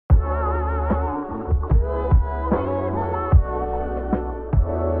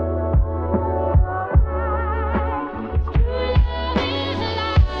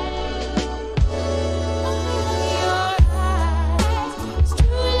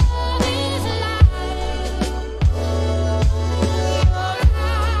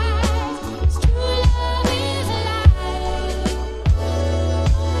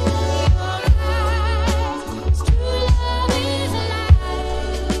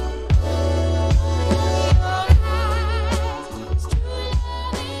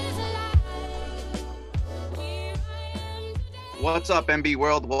What's up, MB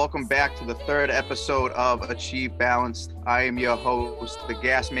World? Welcome back to the third episode of Achieve Balanced. I am your host, the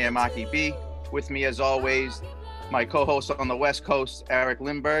Gas Man, Maki B. With me, as always, my co-host on the West Coast, Eric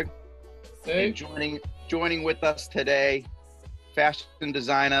Lindbergh. Hey. And joining with us today, fashion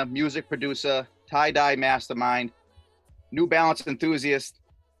designer, music producer, tie-dye mastermind, New Balance enthusiast,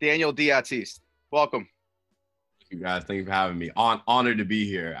 Daniel D. Artiste. Welcome. You guys, thank you for having me. Honored to be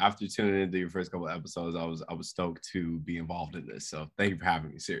here. After tuning into your first couple of episodes, I was stoked to be involved in this. So thank you for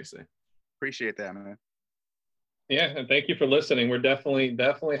having me. Seriously, appreciate that, man. Yeah, and thank you for listening. We're definitely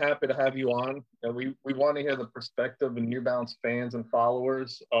happy to have you on. We want to hear the perspective of New Balance fans and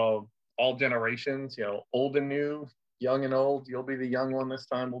followers of all generations. Old and new, young and old. You'll be the young one this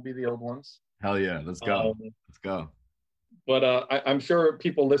time. We'll be the old ones. Hell yeah, let's go. Let's go. But I'm sure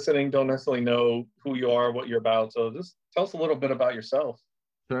people listening don't necessarily know who you are, what you're about. So just tell us a little bit about yourself.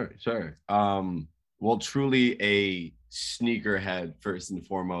 Sure. Well, truly a sneakerhead first and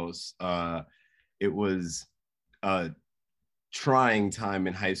foremost. It was a trying time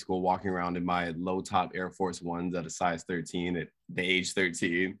in high school, walking around in my low top Air Force Ones at a size 13 at the age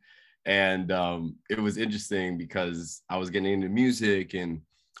 13. And it was interesting because I was getting into music and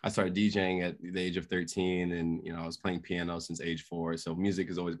I started DJing at the age of 13, and I was playing piano since age 4. So music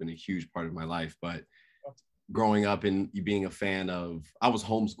has always been a huge part of my life. But growing up and being a fan of, I was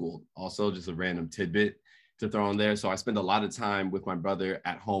homeschooled, also just a random tidbit to throw in there. So I spent a lot of time with my brother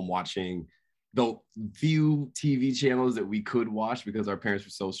at home watching the few TV channels that we could watch because our parents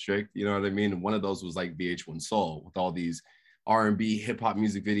were so strict. You know what I mean? And one of those was like VH1 Soul with all these R&B hip hop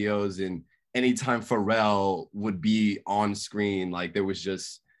music videos. And anytime Pharrell would be on screen, like there was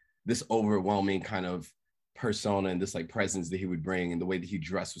just this overwhelming kind of persona and this like presence that he would bring, and the way that he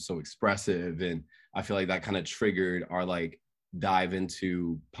dressed was so expressive. And I feel like that kind of triggered our like dive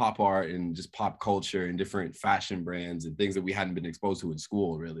into pop art and just pop culture and different fashion brands and things that we hadn't been exposed to in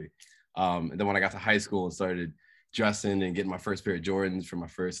school, really. And then when I got to high school and started dressing and getting my first pair of Jordans for my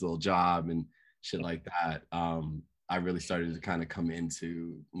first little job and shit like that, I really started to kind of come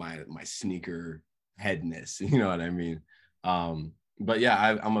into my sneaker headness, you know what I mean? But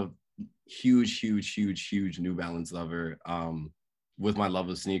yeah, I'm a huge New Balance lover. With my love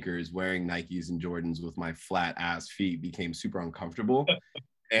of sneakers, wearing Nikes and Jordans with my flat ass feet became super uncomfortable.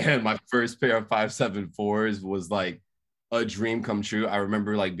 And my first pair of 574s was like a dream come true. I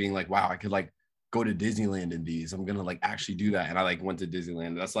remember like being like, wow, I could like go to Disneyland in these. I'm gonna like actually do that. And I like went to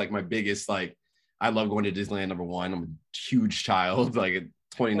Disneyland. That's like my biggest, like, I love going to Disneyland, number one. I'm a huge child, like at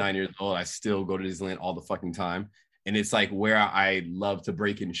 29 years old, I still go to Disneyland all the fucking time. And it's like where I love to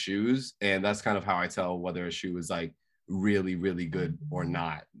break in shoes. And that's kind of how I tell whether a shoe is like really, really good or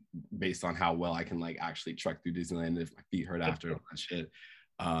not, based on how well I can like actually trek through Disneyland if my feet hurt after all that shit.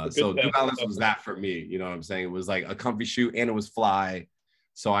 So New Balance was that for me, you know what I'm saying? It was like a comfy shoe and it was fly.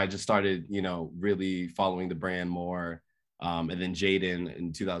 So I just started, really following the brand more. And then Jaden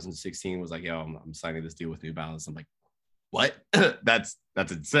in 2016 was like, yo, I'm signing this deal with New Balance. I'm like, what? That's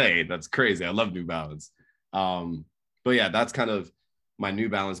insane. That's crazy. I love New Balance. But yeah, that's kind of my New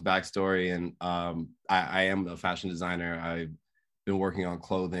Balance backstory. And I am a fashion designer. I've been working on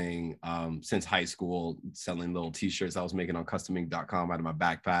clothing since high school, selling little t-shirts I was making on customink.com out of my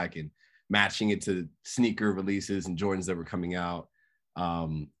backpack and matching it to sneaker releases and Jordans that were coming out.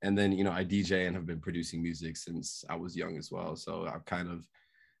 And then, I DJ and have been producing music since I was young as well. So I've kind of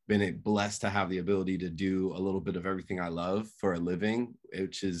been blessed to have the ability to do a little bit of everything I love for a living,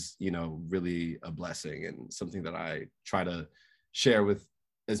 which is, really a blessing and something that I try to share with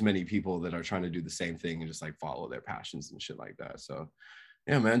as many people that are trying to do the same thing and just like follow their passions and shit like that. So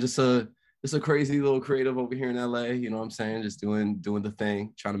yeah, man, just a crazy little creative over here in LA, you know what I'm saying? Just doing the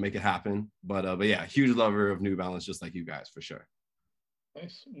thing, trying to make it happen. But yeah, huge lover of New Balance, just like you guys, for sure.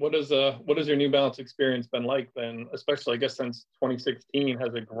 Nice. What has your New Balance experience been like then, especially I guess since 2016?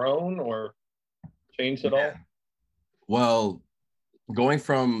 Has it grown or changed at all? Well, going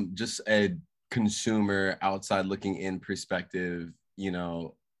from just a consumer outside looking in perspective,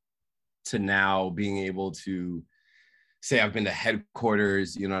 to now being able to say I've been to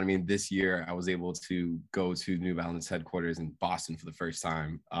headquarters, you know what I mean? This year, I was able to go to New Balance headquarters in Boston for the first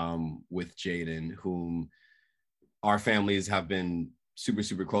time with Jaden, whom our families have been super,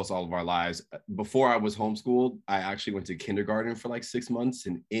 super close all of our lives. Before I was homeschooled, I actually went to kindergarten for like 6 months.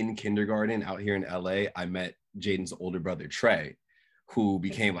 And in kindergarten out here in LA, I met Jaden's older brother, Trey, who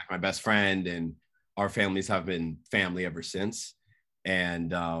became like my best friend. And our families have been family ever since.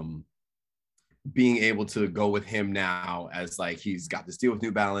 And being able to go with him now as like he's got this deal with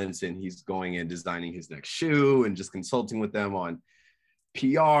New Balance and he's going and designing his next shoe and just consulting with them on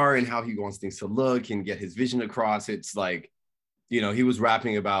PR and how he wants things to look and get his vision across. It's like, he was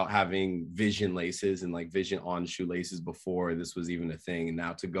rapping about having vision laces and like vision on shoelaces before this was even a thing. And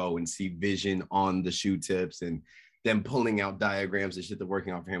now to go and see vision on the shoe tips and them pulling out diagrams and shit that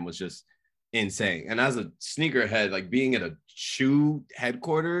working on for him was just insane. And as a sneakerhead, like being at a shoe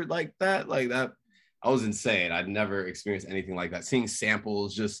headquarter like that, I was insane. I'd never experienced anything like that. Seeing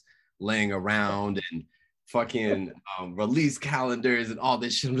samples just laying around and fucking release calendars and all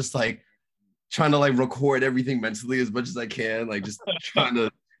this shit. I'm just like, trying to like record everything mentally as much as I can, like just trying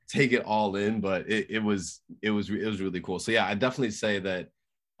to take it all in. But it was really cool. So yeah, I definitely say that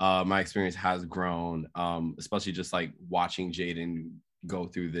my experience has grown, especially just like watching Jaden go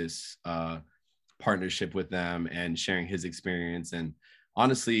through this partnership with them and sharing his experience. And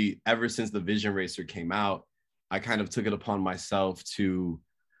honestly, ever since the Vision Racer came out, I kind of took it upon myself to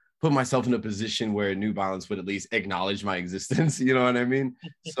put myself in a position where New Balance would at least acknowledge my existence. You know what I mean?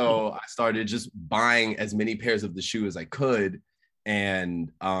 So I started just buying as many pairs of the shoe as I could.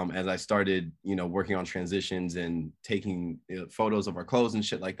 And as I started, working on transitions and taking photos of our clothes and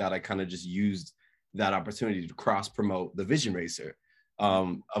shit like that, I kind of just used that opportunity to cross promote the Vision Racer.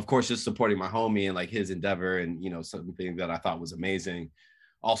 Of course, just supporting my homie and like his endeavor and, something that I thought was amazing.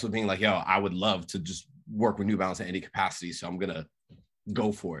 Also being like, yo, I would love to just work with New Balance in any capacity. So I'm going to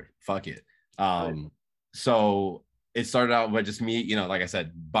go for it. Fuck it. So it started out by just me, like I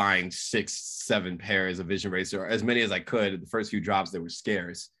said, buying 6-7 pairs of Vision Racer, or as many as I could. The first few drops, they were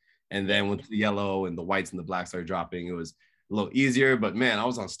scarce. And then when the yellow and the whites and the black started dropping, it was a little easier. But man, I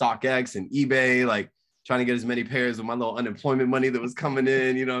was on StockX and eBay, like trying to get as many pairs with my little unemployment money that was coming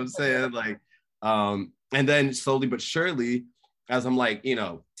in, you know what I'm saying? Like, and then slowly but surely, as I'm like,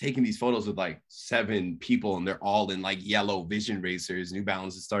 taking these photos with like 7 people and they're all in like yellow Vision Racers, New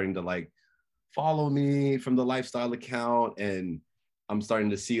Balance is starting to like follow me from the lifestyle account. And I'm starting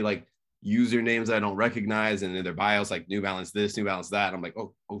to see like usernames I don't recognize. And in their bios, like New Balance this, New Balance that. I'm like,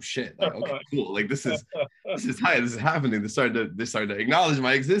 oh shit. Like, okay, cool. Like this is hi, this is happening. They're starting to acknowledge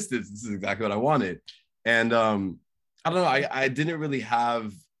my existence. This is exactly what I wanted. And I don't know. I didn't really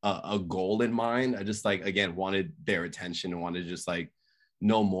have a goal in mind. I just like, again, wanted their attention and wanted to just like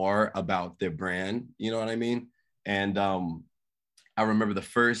know more about their brand. You know what I mean? And I remember the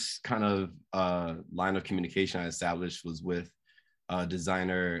first kind of line of communication I established was with a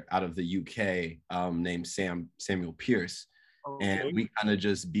designer out of the UK named Samuel Pierce. Okay. And we kind of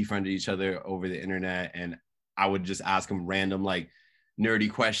just befriended each other over the internet. And I would just ask him random like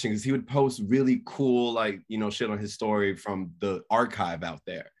nerdy questions. He would post really cool, like, shit on his story from the archive out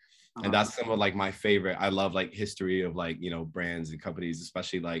there. And that's some of like my favorite. I love like history of like, brands and companies,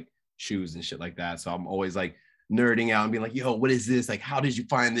 especially like shoes and shit like that. So I'm always like nerding out and being like, yo, what is this? Like, how did you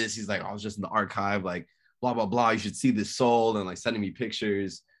find this? He's like, I was just in the archive, like blah, blah, blah. You should see this sold, and like sending me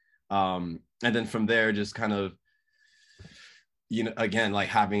pictures. And then from there, just kind of, again, like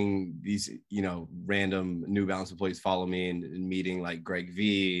having these, random New Balance employees follow me and meeting like Greg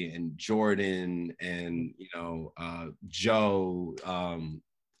V and Jordan and, Joe,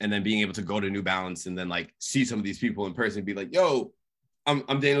 and then being able to go to New Balance and then like see some of these people in person and be like, yo, I'm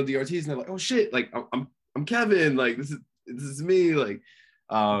Daniel the artiste. And they're like, oh shit, like I'm Kevin, like this is me. Like,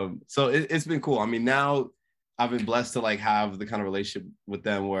 so it's been cool. I mean, now I've been blessed to like have the kind of relationship with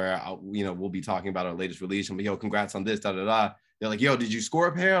them where we'll be talking about our latest release. I'm like, yo, congrats on this, da da da. They're like, yo, did you score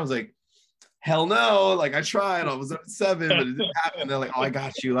a pair? I was like, hell no. Like I tried. I was up at 7, but it didn't happen. They're like, oh, I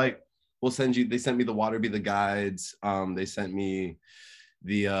got you. Like, we'll send you. They sent me the Water Be the Guides. They sent me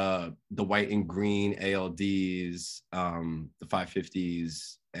the white and green ALDs, the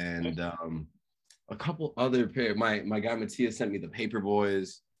 550s, and a couple other pair. My guy Matthias sent me the Paper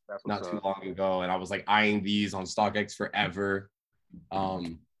Boys not too long ago, and I was like eyeing these on StockX forever.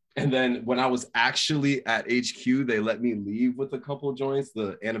 And then when I was actually at HQ, they let me leave with a couple joints,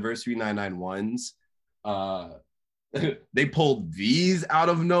 the anniversary 991s. They pulled these out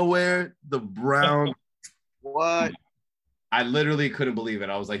of nowhere, the brown. What? I literally couldn't believe it.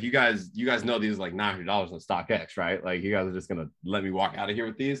 I was like, you guys know these are like $900 on StockX, right? Like you guys are just gonna let me walk out of here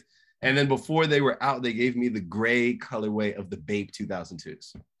with these. And then before they were out, they gave me the gray colorway of the Bape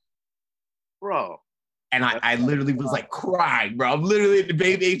 2002s. Bro. And I literally was like crying, bro. I'm literally at the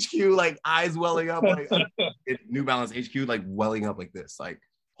Bape HQ, like eyes welling up, like New Balance HQ, like welling up like this, like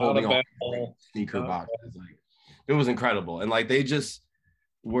holding on sneaker boxes. Like it was incredible. And like they just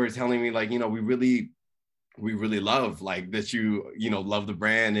were telling me like, we really love like that you love the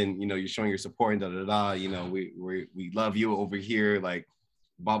brand and you're showing your support and da da da. We love you over here, like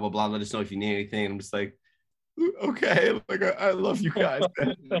blah blah blah. Let us know if you need anything. I'm just like, okay, like I love you guys.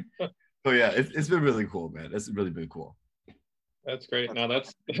 So yeah, it's been really cool, man. It's really been cool. That's great. No,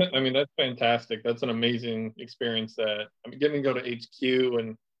 that's I mean, that's fantastic. That's an amazing experience. That I'm getting to go to HQ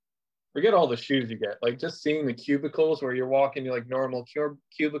and forget all the shoes you get. Like just seeing the cubicles where you're walking, you're like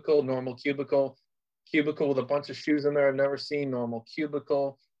cubicle, normal cubicle, cubicle with a bunch of shoes in there. I've never seen normal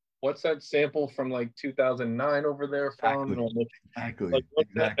cubicle. What's that sample from like 2009 over there from? Exactly. Normal, Exactly. like what's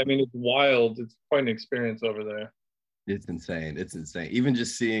that? I Exactly. mean, it's wild. It's quite an experience over there. It's insane. It's insane. Even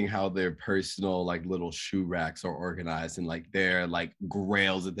just seeing how their personal like little shoe racks are organized and like their like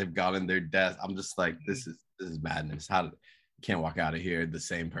grails that they've got in their desk. I'm just like, this is madness. How did can't walk out of here the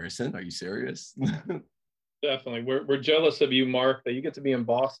same person? Are you serious? Definitely. We're jealous of you, Mark, that you get to be in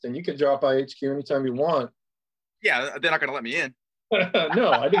Boston. You can drop by HQ anytime you want. Yeah, they're not gonna let me in.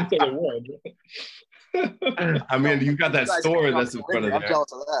 No, I didn't say they would. I mean, you got that You guys store can that's in front of I'm there.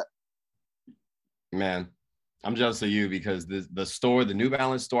 jealous of that. Man, I'm jealous of you because the store, the New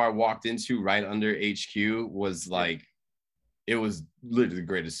Balance store I walked into right under HQ was like, it was literally the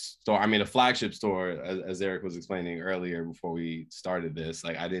greatest store. I mean, a flagship store, as Erik was explaining earlier before we started this.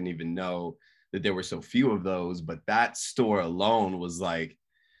 Like, I didn't even know that there were so few of those, but that store alone was like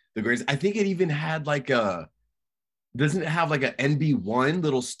the greatest. I think it even had like doesn't it have like an NB1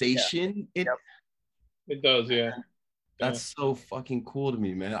 little station? Yeah. Yep. It does, yeah. That's so fucking cool to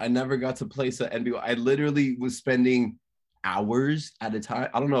me, man. I never got to place an NB1. I literally was spending hours at a time.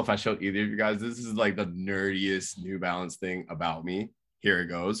 I don't know if I showed either of you guys. This is like the nerdiest New Balance thing about me. Here it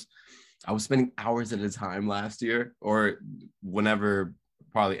goes. I was spending hours at a time last year or whenever,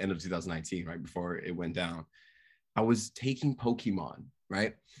 probably end of 2019, right before it went down. I was taking Pokemon,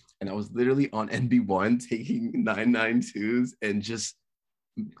 right? And I was literally on NB1 taking 992s and just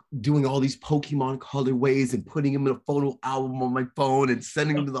doing all these Pokemon colorways and putting them in a photo album on my phone and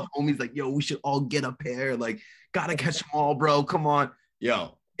sending them to the homies like, yo, we should all get a pair. Like, gotta catch them all, bro. Come on.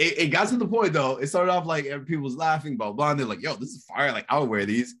 Yo, it got to the point though. It started off like people was laughing, blah, blah. And they're like, yo, this is fire. Like, I'll wear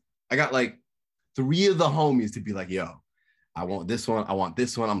these. I got like 3 of the homies to be like, yo, I want this one. I want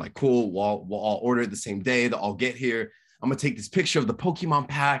this one. I'm like, cool. We'll all order it the same day. They'll all get here. I'm gonna take this picture of the Pokemon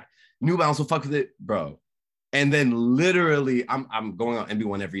pack. New Balance will fuck with it, bro. And then literally, I'm going on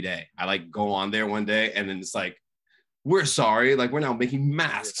NB1 every day. I like go on there one day, and then it's like, we're sorry, like we're now making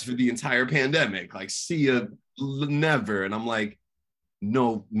masks for the entire pandemic. Like, see ya never. And I'm like,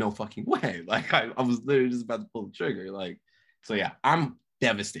 no fucking way. Like I was literally just about to pull the trigger. Like, so yeah, I'm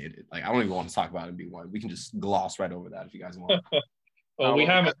devastated. Like, I don't even want to talk about NB1. We can just gloss right over that if you guys want. Well, we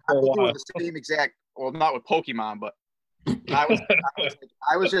haven't for a I've been while. doing the same exact, well, not with Pokemon, but I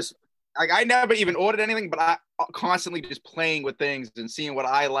was just like, I never even ordered anything, but I constantly just playing with things and seeing what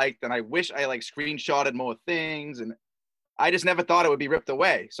I liked. And I wish I like screenshotted more things. And I just never thought it would be ripped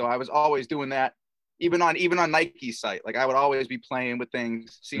away. So I was always doing that, even on Nike's site. Like, I would always be playing with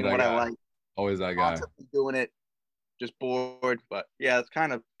things, seeing what I like. Always that guy. Constantly doing it, just bored. But yeah, it's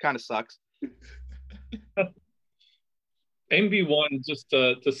kind of sucks. NB1, just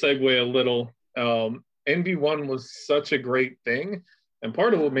to segue a little, NB1 was such a great thing. And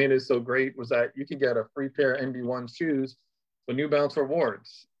part of what made it so great was that you could get a free pair of NB1 shoes with New Balance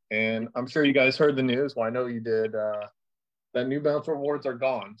rewards. And I'm sure you guys heard the news. Well, I know you did. That New Balance rewards are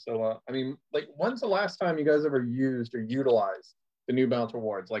gone. So, I mean, like, when's the last time you guys ever used or utilized the New Balance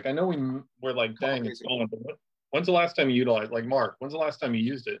rewards? Like, I know we're like, dang, it's gone. But when's the last time you utilized? Like, Mark, when's the last time you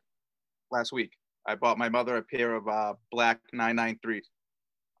used it? Last week, I bought my mother a pair of black 993s.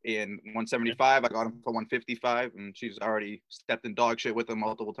 In 175, I got them for 155, and she's already stepped in dog shit with them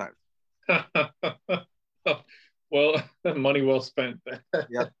multiple times. Well, money well spent.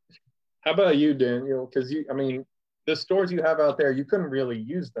 Yeah. How about you, Daniel? Because I mean, the stores you have out there, you couldn't really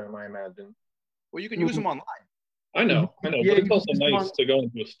use them, I imagine. Well, you can use them online. I know, Yeah, but it's also nice to go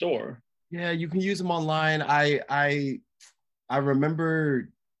into a store. Yeah, you can use them online. I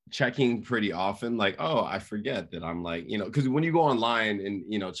remember checking pretty often, like, oh, I forget that I'm like, because when you go online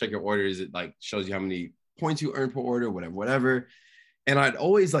and check your orders, it like shows you how many points you earn per order, whatever. And I'd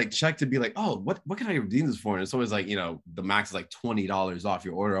always like check to be like, oh, what can I redeem this for? And it's always like, the max is like $20 off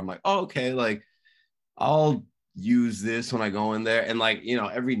your order. I'm like, oh, okay, like I'll use this when I go in there. And like,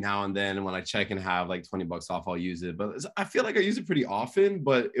 every now and then when I check and have like $20 off, I'll use it. But I feel like I use it pretty often,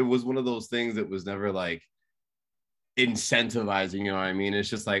 but it was one of those things that was never like incentivizing, you know what I mean? It's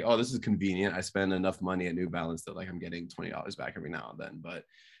just like, oh, this is convenient. I spend enough money at New Balance that like I'm getting $20 back every now and then. But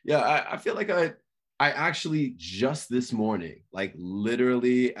yeah, I feel like I actually just this morning, like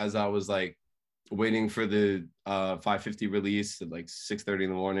literally as I was like waiting for the 550 release at like 6:30 in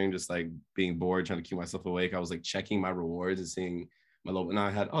the morning, just like being bored, trying to keep myself awake, I was like checking my rewards and seeing my little, and I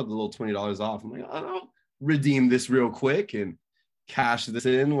had the little $20 off. I'm like, I'll redeem this real quick and cash this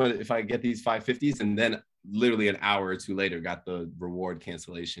in if I get these 550s. And then literally an hour or two later, got the reward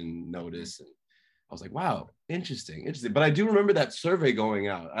cancellation notice. And I was like, wow, interesting. But I do remember that survey going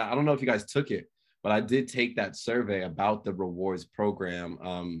out. I don't know if you guys took it, but I did take that survey about the rewards program.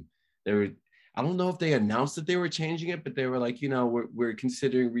 I don't know if they announced that they were changing it, but they were like, we're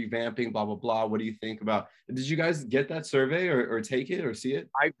considering revamping, blah, blah, blah. What do you think about? Did you guys get that survey or take it or see it?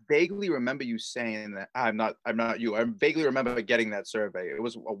 I vaguely remember you saying that. I'm not you. I vaguely remember getting that survey. It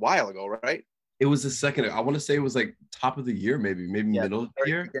was a while ago, right? It was the second. I want to say it was like top of the year, maybe middle of the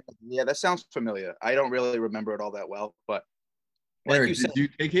year. Yeah, that sounds familiar. I don't really remember it all that well, but like Eric, did you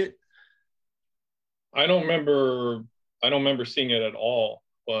take it? I don't remember seeing it at all,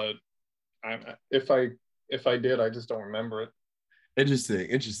 but if I did, I just don't remember it. Interesting.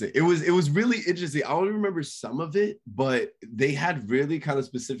 It was really interesting. I only remember some of it, but they had really kind of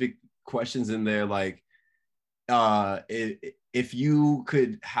specific questions in there, like if you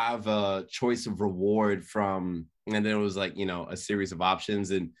could have a choice of reward from, and then it was like, a series of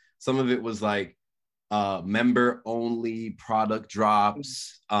options, and some of it was like member only product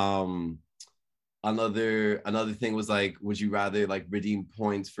drops. Another thing was like, would you rather like redeem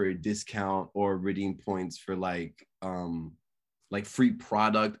points for a discount or redeem points for like free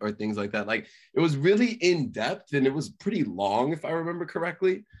product or things like that? Like, it was really in depth and it was pretty long, if I remember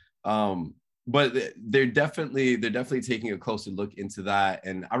correctly. But they're definitely taking a closer look into that.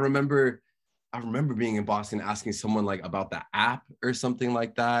 And I remember being in Boston asking someone like about the app or something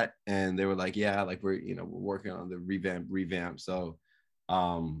like that, and they were like, yeah, like we're working on the revamp. So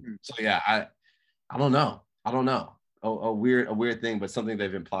yeah, I don't know. A weird thing, but something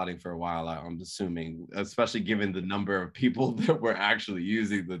they've been plotting for a while, I'm assuming, especially given the number of people that were actually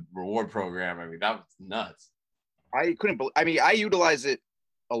using the reward program. I mean, that was nuts. I utilize it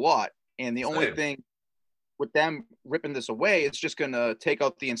a lot. And the only thing with them ripping this away, it's just going to take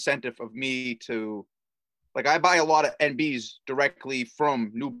out the incentive of me to, like, I buy a lot of NBs directly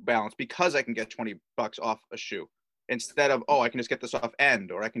from New Balance because I can get $20 off a shoe instead of, I can just get this off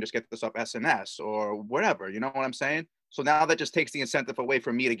End, or I can just get this off SNS or whatever. You know what I'm saying? So now that just takes the incentive away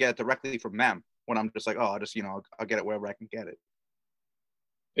from me to get it directly from them when I'm just like, I'll get it wherever I can get it.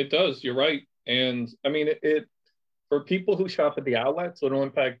 It does. You're right. And I mean, it for people who shop at the outlets, it'll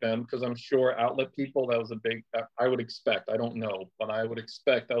impact them, because I'm sure outlet people, that was a big, I would expect, I don't know, but I would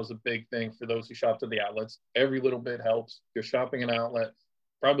expect that was a big thing for those who shopped at the outlets. Every little bit helps. You're shopping an outlet,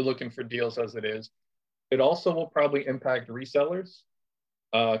 probably looking for deals as it is. It also will probably impact resellers,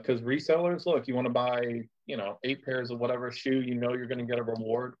 because resellers, look, you want to buy, 8 pairs of whatever shoe, you're going to get a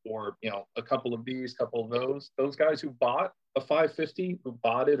reward, or, a couple of these, couple of those. Those guys who bought a 550, who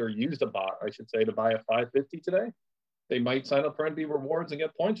bought it or used a bot, I should say, to buy a 550 today, they might sign up for NB rewards and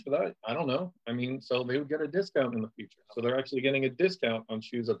get points for that. I don't know. I mean, so they would get a discount in the future. So they're actually getting a discount on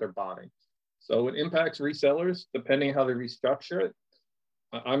shoes that they're buying. So it impacts resellers depending how they restructure it.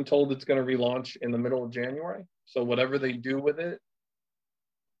 I'm told it's going to relaunch in the middle of January. So whatever they do with it,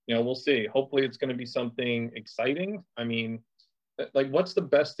 we'll see. Hopefully it's going to be something exciting. I mean, like, what's the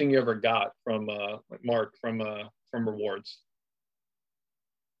best thing you ever got from Mark from rewards?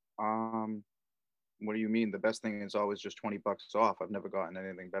 What do you mean? The best thing is always just $20 off. I've never gotten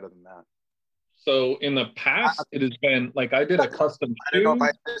anything better than that. So in the past, it has been like, I did a custom shoe. I don't know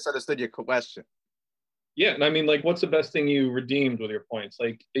if I misunderstood your question. Yeah, and I mean, like, what's the best thing you redeemed with your points?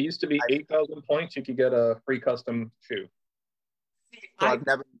 Like, it used to be 8,000 points, you could get a free custom shoe. So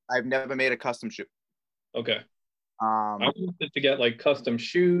I've never made a custom shoe. Okay. I wanted to get like custom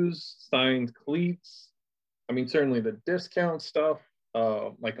shoes, signed cleats. I mean, certainly the discount stuff.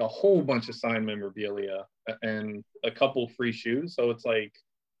 Like a whole bunch of signed memorabilia and a couple free shoes. So it's like,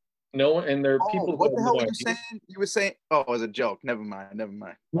 and there are people. What the hell were you saying? You were saying, it was a joke. Never mind.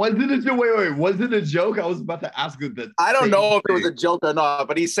 Was it a joke? Wait. Was it a joke? I was about to ask you that. I don't know if it was a joke or not,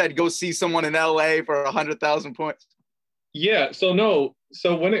 but he said, go see someone in LA for 100,000 points. Yeah. So no.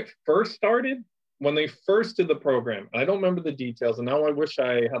 So when it first started, when they first did the program, I don't remember the details, and now I wish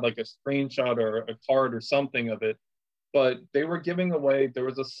I had like a screenshot or a card or something of it. But they were giving away, there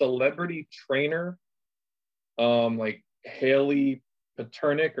was a celebrity trainer, like Haley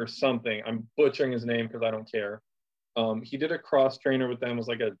Paternick or something. I'm butchering his name because I don't care. He did a cross trainer with them. It was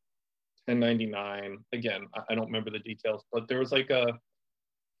like a $10.99. Again, I don't remember the details, but there was like I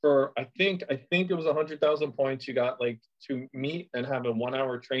think it was 100,000 points. You got like to meet and have a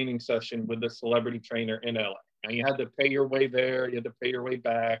 1-hour training session with the celebrity trainer in LA. And you had to pay your way there. You had to pay your way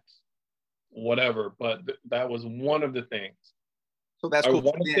back. Whatever, but that was one of the things. So that's cool. I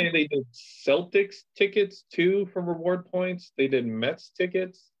want to say they did Celtics tickets too for reward points. They did Mets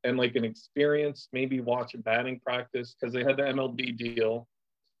tickets and like an experience, maybe watch a batting practice, because they had the MLB deal.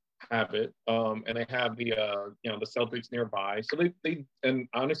 have it, and they have the the Celtics nearby. So they and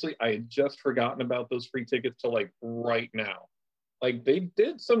honestly, I had just forgotten about those free tickets till like right now. Like they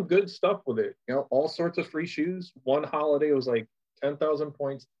did some good stuff with it. All sorts of free shoes. One holiday was like 10,000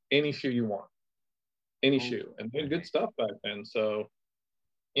 points, any shoe you want, any shoe, and they had good stuff back then. So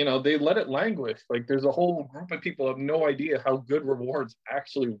they let it languish. Like there's a whole group of people who have no idea how good rewards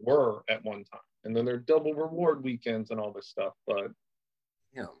actually were at one time, and then there are double reward weekends and all this stuff. But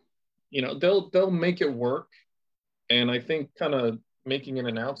they'll make it work. And I think kind of making an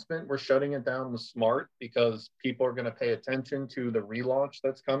announcement, we're shutting it down was smart because people are going to pay attention to the relaunch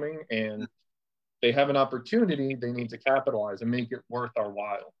that's coming, and they have an opportunity. They need to capitalize and make it worth our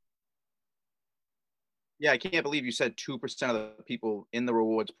while. Yeah, I can't believe you said 2% of the people in the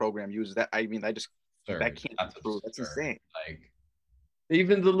rewards program use that. I mean, that can't be true. That's insane. Like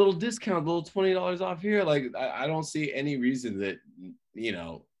even the little discount, the little $20 off here, like I don't see any reason that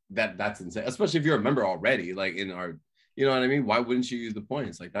that's insane. Especially if you're a member already, like in our, you know what I mean? Why wouldn't you use the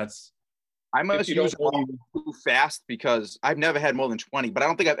points? Like I must use it too fast because I've never had more than 20, but I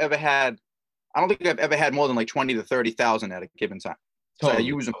don't think I've ever had more than like 20 to 30,000 at a given time. Totally. So I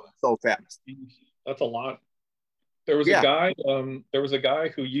use them so fast. That's a lot. There was a guy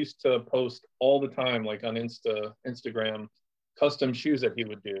who used to post all the time, like on Instagram, custom shoes that he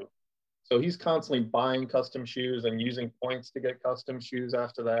would do. So he's constantly buying custom shoes and using points to get custom shoes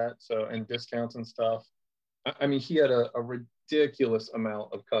after that. So, and discounts and stuff. I mean, he had a ridiculous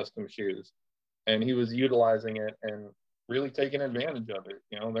amount of custom shoes, and he was utilizing it and really taking advantage of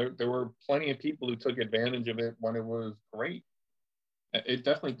it. There were plenty of people who took advantage of it when it was great. It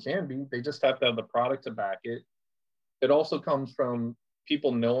definitely can be. They just have to have the product to back it. It also comes from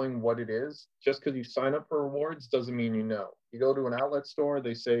people knowing what it is. Just because you sign up for rewards doesn't mean you know. You go to an outlet store,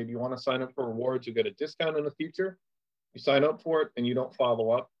 they say, do you want to sign up for rewards? You get a discount in the future. You sign up for it and you don't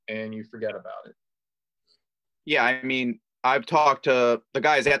follow up and you forget about it. Yeah, I mean, I've talked to the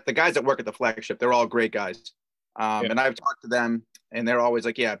guys that work at the flagship. They're all great guys. And I've talked to them and they're always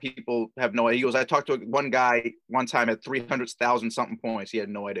like, yeah, people have no idea. He goes, I talked to one guy one time at 300,000 something points. He had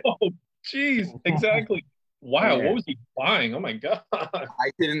no idea. Oh, geez, exactly. Wow, what was he buying? Oh my God. I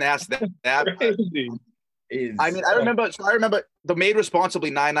didn't ask that. Crazy. I mean, I remember the Made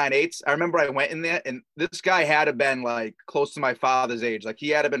Responsibly 998s. I remember I went in there and this guy had to been like close to my father's age. Like he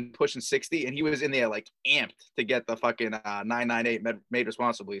had to been pushing 60 and he was in there like amped to get the fucking 998 Made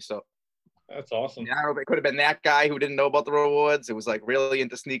Responsibly. So that's awesome. I don't know if it could have been that guy who didn't know about the rewards. It was like really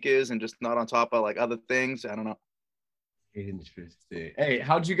into sneakers and just not on top of like other things. I don't know. Interesting. Hey,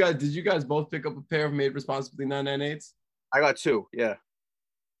 did you guys both pick up a pair of Made Responsibly 998s? I got two. Yeah.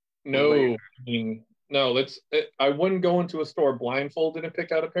 No, I wouldn't go into a store blindfolded and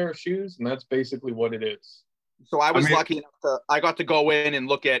pick out a pair of shoes, and that's basically what it is. So I was lucky enough I got to go in and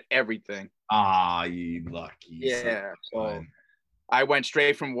look at everything. Ah, you lucky. Yeah. So I went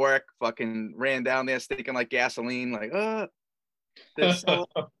straight from work, fucking ran down there stinking like gasoline, like, this.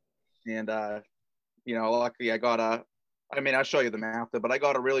 And, luckily I got I'll show you them after, but I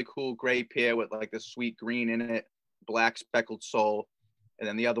got a really cool gray pair with like this sweet green in it, black speckled sole. And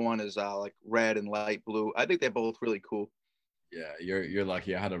then the other one is like red and light blue. I think they're both really cool. Yeah, you're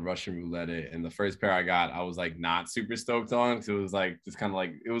lucky. I had a Russian roulette it, and the first pair I got, I was like not super stoked on because it was like just kind of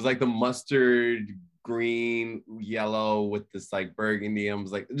like it was like the mustard green yellow with this like burgundy. I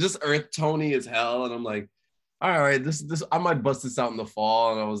was like just earth tony as hell, and I'm like, all right, this I might bust this out in the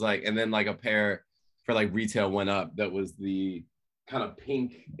fall. And I was like, and then like a pair for like retail went up that was the kind of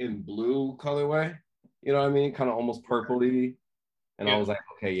pink and blue colorway. You know what I mean? Kind of almost purpley. And I was like,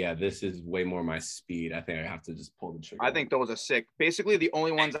 okay, yeah, this is way more my speed. I think I have to just pull the trigger. I think those are sick. Basically, the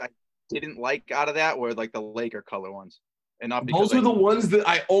only ones I didn't like out of that were like the Laker color ones. And not because those were the ones that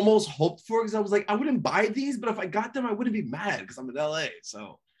I almost hoped for because I was like, I wouldn't buy these, but if I got them, I wouldn't be mad because I'm in LA.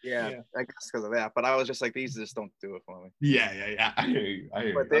 So yeah, I guess because of that. But I was just like, these just don't do it for me. Yeah. I hear you.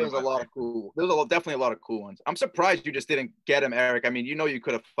 But there was a lot of cool. There was definitely a lot of cool ones. I'm surprised you just didn't get them, Eric. I mean, you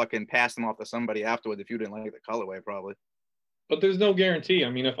could have fucking passed them off to somebody afterwards if you didn't like the colorway, probably. But there's no guarantee. I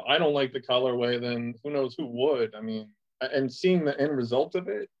mean, if I don't like the colorway, then who knows who would? I mean, and seeing the end result of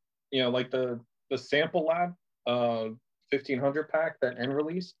it, like the Sample Lab 1500 pack, that end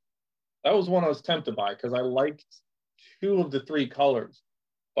release, that was one I was tempted by because I liked 2 of the 3 colors.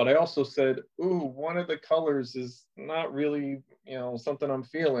 But I also said, ooh, one of the colors is not really, something I'm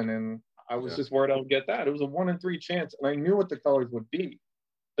feeling. And I was just worried I would get that. It was a 1 in 3 chance. And I knew what the colors would be.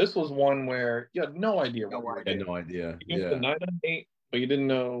 This was one where you had no idea. I had no idea. You got the 998, but you didn't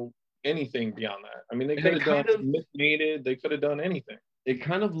know anything beyond that. I mean, they could have done mismated. They could have done anything. it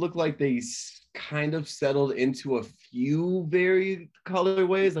kind of looked like they kind of settled into a few varied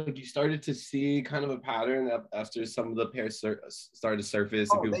colorways. Like you started to see kind of a pattern after some of the pairs started to surface.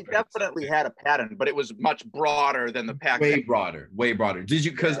 Oh, they definitely had a pattern, but it was much broader than the pack. Way broader. Did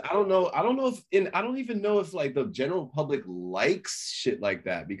you? Because I don't know if I don't even know if like the general public likes shit like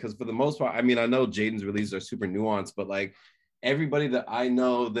that. Because for the most part, I mean, I know Jaden's releases are super nuanced, but like everybody that I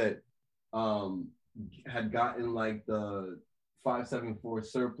know that had gotten like the 574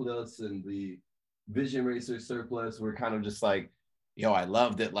 surplus and the Vision Racer surplus were kind of just like, yo, I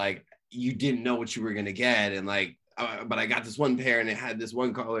loved it. Like you didn't know what you were gonna get, and like, but I got this one pair and it had this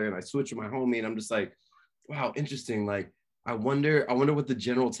one color, and I switched with my homie, and I'm just like, wow, interesting. Like, I wonder what the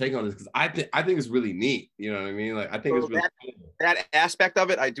general take on this, because I think it's really neat. You know what I mean? Like, I think it's really that aspect of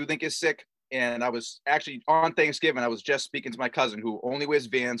it, I do think is sick. And I was actually on Thanksgiving, I was just speaking to my cousin who only wears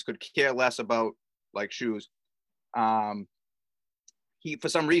Vans, could care less about like shoes. He, for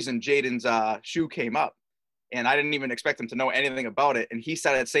some reason, Jaden's shoe came up, and I didn't even expect him to know anything about it. And he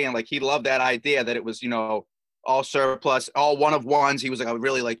started saying like he loved that idea that it was, you know, all surplus, all one of ones. He was like, I was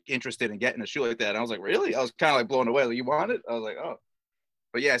really like interested in getting a shoe like that. And I was like, really? I was kind of like blown away. Like, you want it? I was like, oh.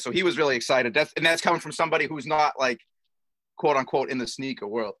 But yeah, so he was really excited. That's coming from somebody who's not like quote unquote in the sneaker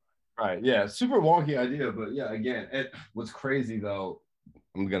world. Right. Yeah. Super wonky idea. But yeah, again, what's crazy though,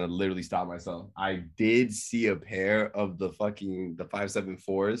 I'm gonna literally stop myself. I did see a pair of the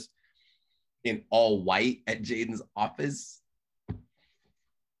 574s in all white at Jaden's office.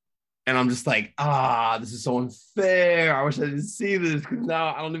 And I'm just like, this is so unfair. I wish I didn't see this, because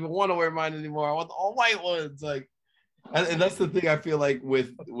now I don't even want to wear mine anymore. I want the all white ones. Like, and that's the thing I feel like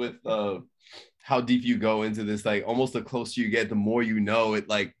with how deep you go into this, like almost the closer you get, the more you know, it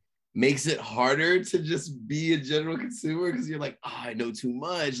like makes it harder to just be a general consumer, because you're like, I know too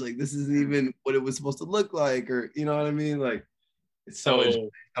much. Like, this isn't even what it was supposed to look like, or you know what I mean? Like, it's so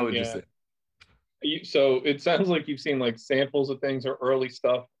interesting. So it sounds like you've seen like samples of things or early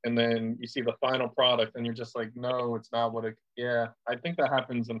stuff, and then you see the final product, and you're just like, no, it's not what it. Yeah, I think that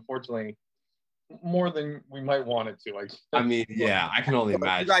happens, unfortunately, more than we might want it to. I mean, yeah, I can only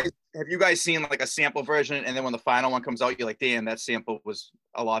imagine. Have you guys seen like a sample version, and then when the final one comes out, you're like, damn, that sample was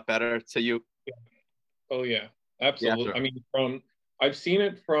a lot better to you? Yeah. Oh yeah, absolutely. Yeah, sure. I mean, I've seen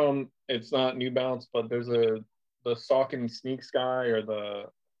it from. It's not New Balance, but there's the Saucony Sneaks guy,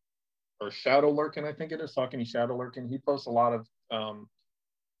 or Shadow Lurkin, I think it is, Saucony Shadow Lurkin. He posts a lot of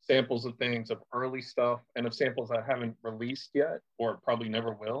samples of things, of early stuff, and of samples that haven't released yet, or probably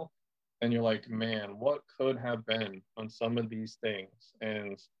never will. And you're like, man, what could have been on some of these things?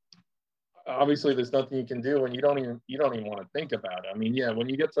 And obviously, there's nothing you can do, and you don't even want to think about it. I mean, yeah, when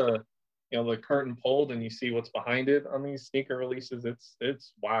you get to, you know, the curtain pulled and you see what's behind it on these sneaker releases,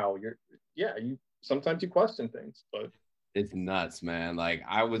 it's wow. Sometimes you question things, but it's nuts, man. Like,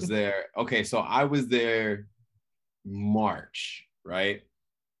 I was there. Okay, so I was there March, right?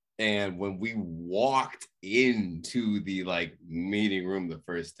 And when we walked into the like meeting room the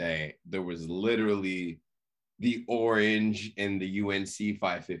first day, there was literally the orange and the UNC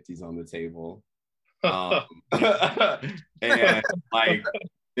 550s on the table. And like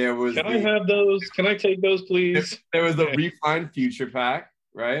there was I have those? Can I take those, please? There was the Refined Future pack,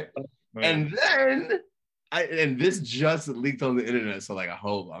 right? And then and this just leaked on the internet, so like I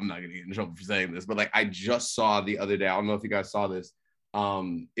hope I'm not gonna get in trouble for saying this, but like I just saw the other day, I don't know if you guys saw this.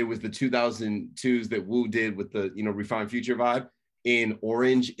 It was the 2002s that Wu did with the, you know, Refined Future vibe in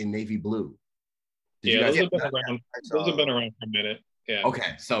orange and navy blue. Those have been around for a minute. Yeah.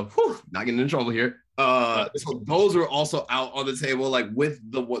 Okay, so not getting in trouble here. So those were also out on the table, like with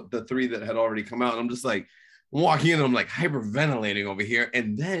the three that had already come out. And I'm just like walking in, and I'm like hyperventilating over here,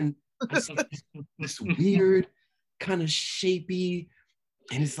 and then I see this weird kind of shapy,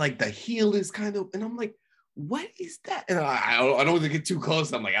 and it's like the heel is kind of, and I'm like, what is that? And I don't want to get too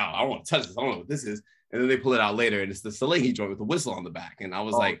close. I'm like, I don't want to touch this. I don't know what this is. And then they pull it out later, and it's the Salehi joint with the whistle on the back. And I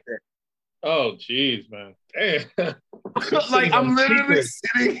was like, oh, geez, man. Damn. Like, I'm literally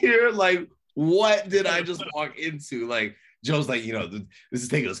sitting here like, what did I just walk into? Like, Joe's like, you know, this is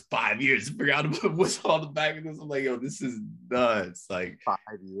taking us 5 years to figure out to put a whistle on the back of this. I'm like, yo, this is nuts. Like, 5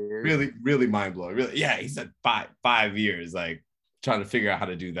 years. Really, really mind blowing. Really, yeah, he said 5 years, like trying to figure out how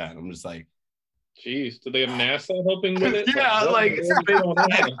to do that. And I'm just like, geez, do they have NASA helping with it? Yeah, like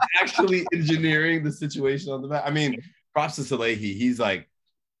actually engineering the situation on the back. I mean, props to Salehi. He's like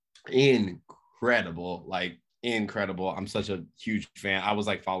incredible, like incredible. I'm such a huge fan. I was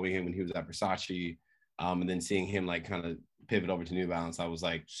like following him when he was at Versace, and then seeing him like kind of pivot over to New Balance. I was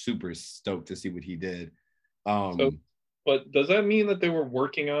like super stoked to see what he did. So But does that mean that they were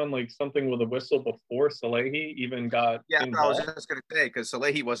working on like something with a whistle before Salehi even got Yeah, I was involved? just gonna say because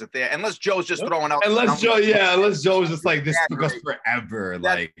Salehi wasn't there, unless Joe's just throwing out. Unless Joe was just like, this took us forever.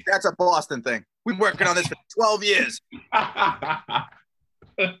 That's a Boston thing. We've been working on this for 12 years.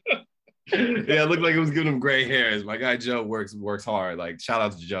 Yeah, it looked like it was giving him gray hairs. My guy Joe works hard. Like, shout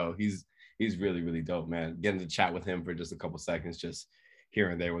out to Joe. He's really, really dope, man. Getting to chat with him for just a couple seconds, just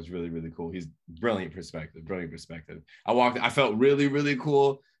here and there, was really, really cool. He's brilliant perspective. I felt really, really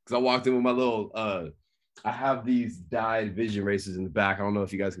cool because I walked in with my little I have these dyed vision races in the back. I don't know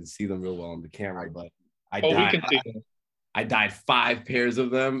if you guys can see them real well on the camera, but we can see them. I dyed 5 pairs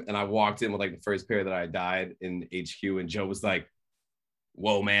of them, and I walked in with like the first pair that I dyed in HQ, and Joe was like,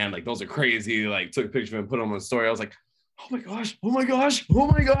 whoa, man, like those are crazy. Like, took a picture and put them on the story. I was like, oh my gosh.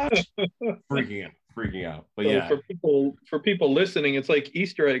 freaking out. But so yeah. For people listening, it's like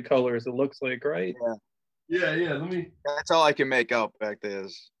Easter egg colors, it looks like, right? Yeah. That's all I can make out back there.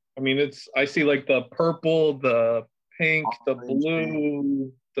 I mean, I see like the purple, the pink, the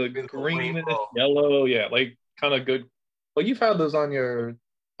blue, the green, yellow. Yeah, like kind of good. Well, you've had those on your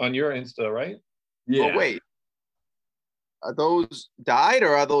Insta, right? Yeah. Oh, wait. Are those dyed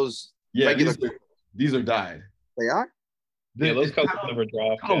or are those regular? These are dyed. They are? Yeah, those colors never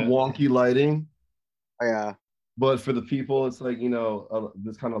drop. Kind of wonky lighting. Yeah. But for the people, it's like,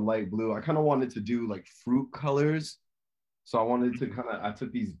 this kind of light blue. I kind of wanted to do like fruit colors. So I wanted to I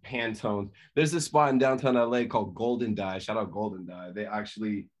took these Pantones. There's this spot in downtown LA called Golden Dye. Shout out Golden Dye. They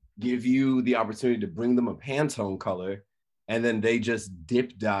actually give you the opportunity to bring them a Pantone color, and then they just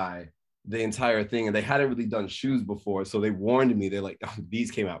dip dye the entire thing. And they hadn't really done shoes before. So they warned me. They're like, oh,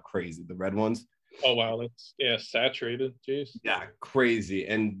 these came out crazy, the red ones. Oh, wow. That's, saturated. Jeez. Yeah, crazy.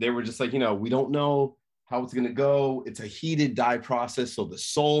 And they were just like, we don't know how it's going to go. It's a heated dye process, so the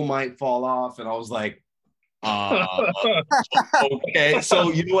sole might fall off. And I was like, okay.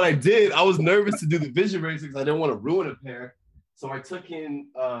 So you know what I did? I was nervous to do the vision racing because I didn't want to ruin a pair. So I took in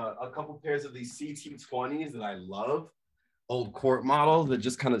a couple pairs of these CT20s that I love, old court models that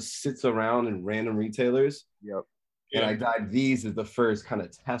just kind of sits around in random retailers. Yep. And I dyed these as the first kind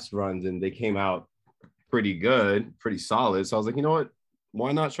of test runs, and they came out pretty good, pretty solid. So I was like, you know what?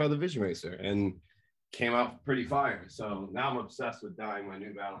 Why not try the Vision Racer? And came out pretty fire. So now I'm obsessed with dyeing my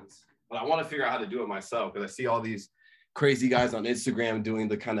New Balance. But I want to figure out how to do it myself because I see all these crazy guys on Instagram doing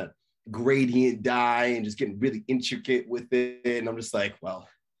the kind of gradient dye and just getting really intricate with it. And I'm just like, well,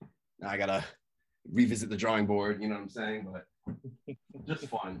 now I got to revisit the drawing board. You know what I'm saying? But just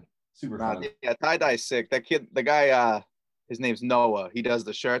fun. Super fun. Yeah, tie-dye's sick. That kid, the guy, his name's Noah. He does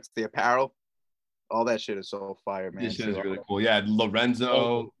the shirts, the apparel. All that shit is so fire, man. This shit is really cool. Yeah,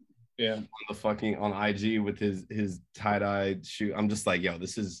 Lorenzo. Yeah. On IG with his tie-dye shoe. I'm just like, yo,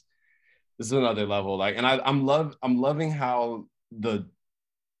 this is another level. Like, and I'm loving how the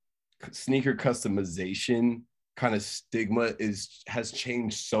sneaker customization kind of stigma has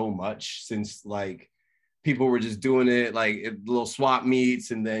changed so much since like people were just doing it like little swap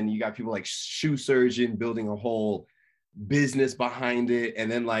meets, and then you got people like Shoe Surgeon building a whole business behind it,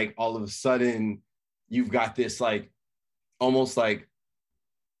 and then like all of a sudden you've got this like almost like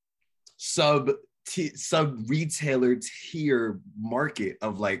sub retailer tier market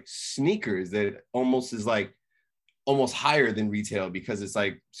of like sneakers that almost is like almost higher than retail because it's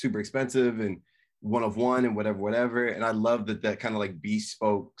like super expensive and one of one and whatever. And I love that kind of like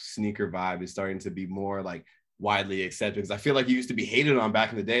bespoke sneaker vibe is starting to be more like widely accepted, because I feel like you used to be hated on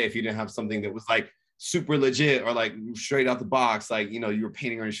back in the day if you didn't have something that was like super legit or like straight out the box, like, you were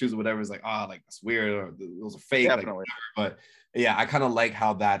painting on your shoes or whatever. It's like, like that's weird, or those are fake. Definitely. Like, but yeah, I kind of like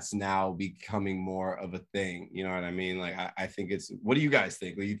how that's now becoming more of a thing. You know what I mean? Like, I think what do you guys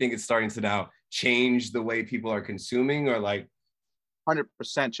think? Do you think it's starting to now change the way people are consuming, or like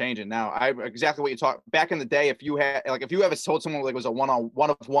 100% changing now? Exactly what you talk back in the day. If you ever told someone like it was a one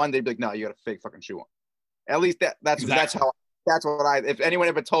of one, they'd be like, no, you got a fake fucking shoe on. At least that's what if anyone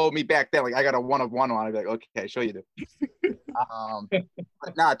ever told me back then, like I got a one of one on, I'd be like, okay, sure you do.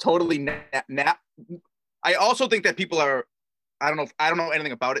 But nah, totally. I also think that people are, I don't know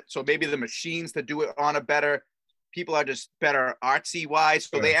anything about it, so maybe the machines to do it on are better. People are just better artsy wise,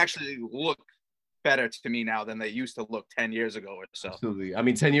 so they actually look better to me now than they used to look 10 years ago or so. Absolutely. I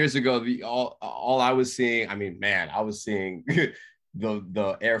mean, 10 years ago, all I was seeing, I mean, man, I was seeing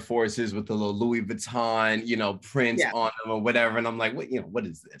the Air Forces with the little Louis Vuitton, prints on them or whatever. And I'm like, what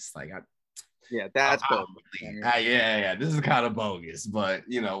is this? Like, that's bogus. Yeah. This is kind of bogus. But,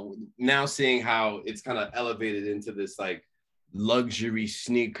 now seeing how it's kind of elevated into this like luxury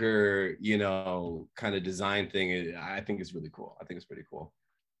sneaker, kind of design thing, I think it's really cool. I think it's pretty cool.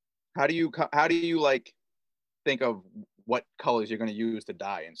 How do you like think of what colors you're going to use to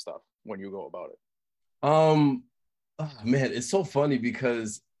dye and stuff when you go about it? Oh, man, it's so funny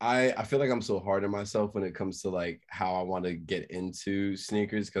because I feel like I'm so hard on myself when it comes to like how I want to get into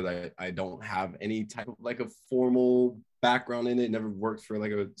sneakers, because I don't have any type of like a formal background in it. Never worked for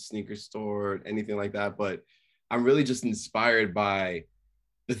like a sneaker store or anything like that, but I'm really just inspired by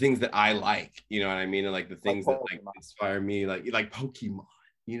the things that I like, you know what I mean? And like the things that like inspire me, like Pokemon,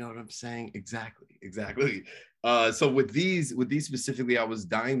 you know what I'm saying? Exactly. So with these specifically, I was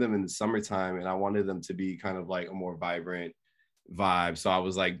dyeing them in the summertime and I wanted them to be kind of like a more vibrant vibe. So I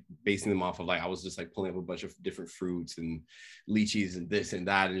was like basing them off of like, I was just like pulling up a bunch of different fruits and lychees and this and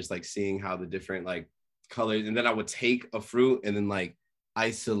that, and just like seeing how the different like colors, and then I would take a fruit and then like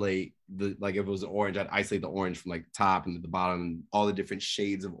isolate the, like if it was an orange, I'd isolate the orange from like the top and the bottom and all the different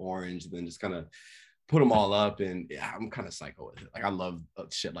shades of orange, and then just kind of put them all up. And yeah, I'm kind of psycho with it. Like I love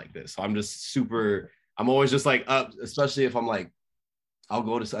shit like this. So I'm just super, I'm always just like up, especially if I'm like, I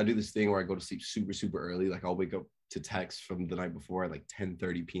do this thing where I go to sleep super early. Like I'll wake up to text from the night before at like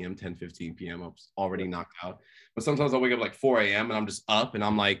 10:30 p.m., 10:15 p.m. I'm already knocked out. But sometimes I'll wake up like 4 a.m. and I'm just up and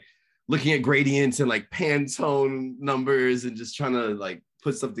I'm like looking at gradients and like Pantone numbers and just trying to like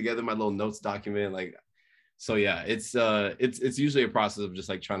put stuff together in my little notes document. Like, so yeah, it's usually a process of just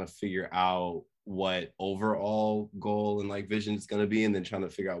like trying to figure out what overall goal and like vision is going to be, and then trying to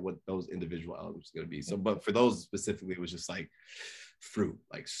figure out what those individual elements are going to be. So, but for those specifically, it was just like fruit,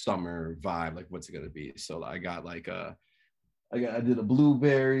 like summer vibe, like what's it going to be? So I got like I did a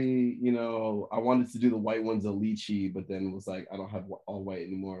blueberry, you know, I wanted to do the white ones a lychee, but then was like, I don't have all white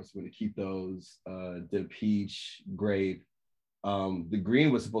anymore, so I'm going to keep those. Did peach, grape. The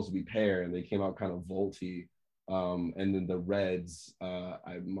green was supposed to be pear, and they came out kind of volty. And then the reds,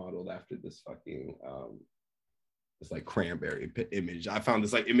 I modeled after this fucking, this like cranberry image. I found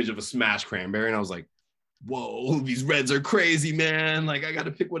this like image of a smashed cranberry, and I was like, whoa, these reds are crazy, man. Like I got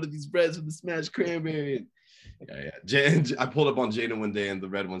to pick one of these reds with the smashed cranberry. Yeah. I pulled up on Jaden one day and the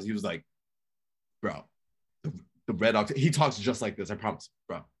red ones. He was like, bro, the red October. He talks just like this. I promise,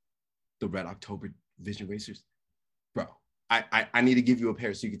 bro. The red October Vision Racers, bro. I need to give you a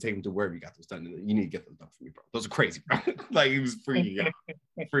pair so you can take them to wherever you got those done. You need to get them done for me, bro. Those are crazy, bro. Like he was freaking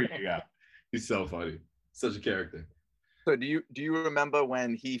out. He's so funny. Such a character. So do you remember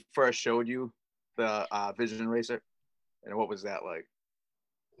when he first showed you the Vision Racer, and what was that like?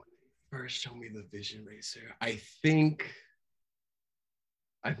 First show me the Vision Racer. I think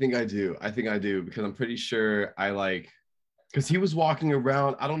I do because I'm pretty sure because he was walking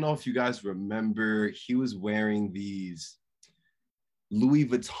around. I don't know if you guys remember, he was wearing these Louis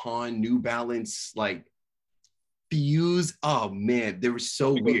Vuitton New Balance like Fuse. Oh man, they were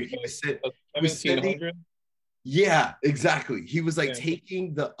so weird. He said 1700. Yeah, exactly. He was like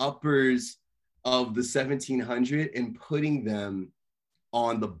taking the uppers of the 1700 and putting them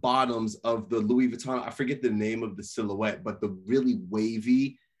on the bottoms of the Louis Vuitton. I forget the name of the silhouette, but the really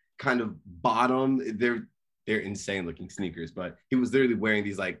wavy kind of bottom. They're insane looking sneakers, but he was literally wearing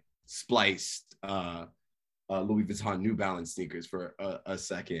these like spliced Louis Vuitton New Balance sneakers for a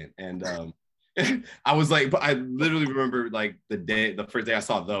second. And I was like, but I literally remember like the first day I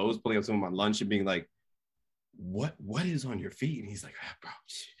saw those, pulling up some of my lunch and being like, what is on your feet? And he's like,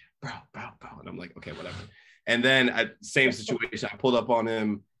 bro. And I'm like, okay, whatever. And then same situation, I pulled up on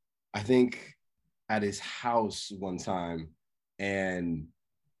him, I think at his house one time, and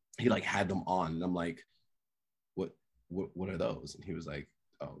he like had them on, and I'm like, what are those? And he was like,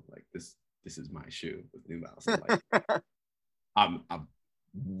 oh, like this is my shoe with New Balance. I'm like, I'm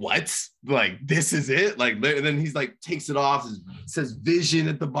what? Like this is it? Like, and then he's like takes it off, it says Vision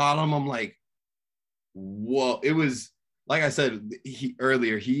at the bottom. I'm like, whoa. It was, like I said he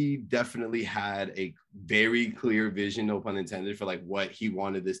definitely had a very clear vision, no pun intended, for like what he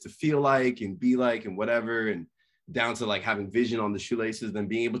wanted this to feel like and be like and whatever, and down to like having vision on the shoelaces, then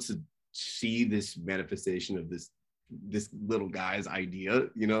being able to see this manifestation of this little guy's idea,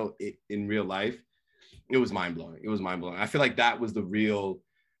 you know, in real life. It was mind-blowing. I feel like that was the real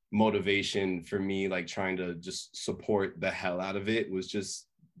motivation for me, like trying to just support the hell out of it, was just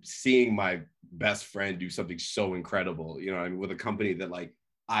seeing my best friend do something so incredible, you know what I mean, with a company that like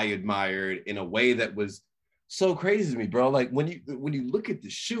I admired in a way that was so crazy to me, bro. Like when you look at the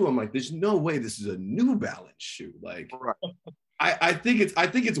shoe, I'm like, there's no way this is a New Balance shoe. Like I think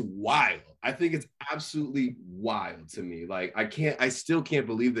it's wild. I think it's absolutely wild to me. Like I still can't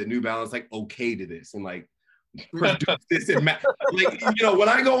believe that New Balance like okay to this and like produce this and like, you know, when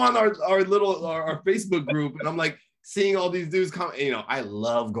I go on our Facebook group and I'm like seeing all these dudes come, you know, I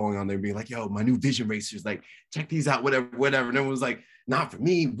love going on there and being like, yo, my new Vision Racers, like check these out, whatever. And everyone was like, not for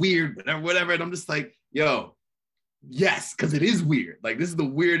me, weird, whatever. And I'm just like, yo, yes, because it is weird. Like, this is the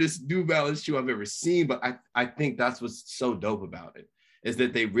weirdest New Balance shoe I've ever seen. But I think that's what's so dope about it, is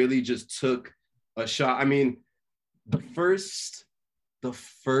that they really just took a shot. I mean, the first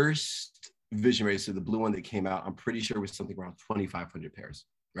Vision Racer, the blue one that came out, I'm pretty sure was something around 2,500 pairs,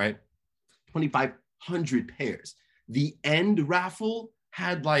 right? 2,500 pairs. The end raffle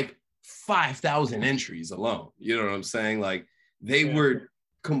had like 5,000 entries alone. You know what I'm saying? Like, they were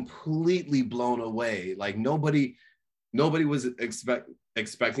completely blown away. Like, nobody was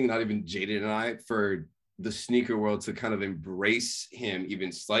expecting, not even Jaden and I, for the sneaker world to kind of embrace him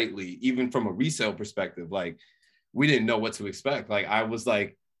even slightly, even from a resale perspective. Like, we didn't know what to expect. Like, I was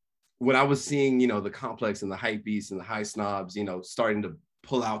like, when I was seeing, you know, the Complex and the Hype Beasts and the High Snobs, you know, starting to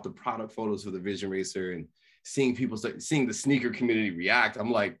pull out the product photos for the Vision Racer and seeing seeing the sneaker community react,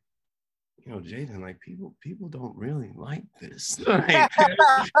 I'm like, you know, Jaden, like, people don't really like this. Like, I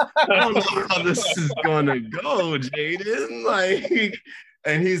don't know how this is gonna go, Jaden. Like,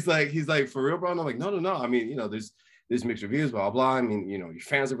 and he's like, for real, bro? And I'm like, no. I mean, you know, there's mixed reviews, blah, blah. I mean, you know, your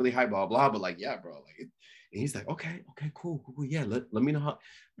fans are really hype, blah, blah. But like, yeah, bro. Like, and he's like, okay, cool. Yeah, let me know how.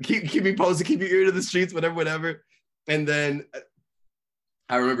 Keep me posted, keep your ear to the streets, whatever. And then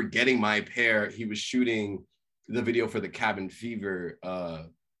I remember getting my pair. He was shooting the video for the Cabin Fever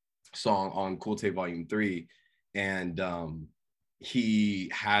song on Cool Tape Volume 3, and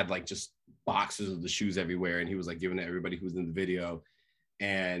he had like just boxes of the shoes everywhere, and he was like giving it to everybody who was in the video.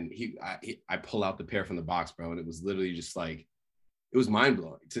 And I pull out the pair from the box, bro, and it was literally just like, it was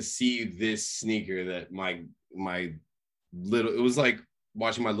mind-blowing to see this sneaker that my little, it was like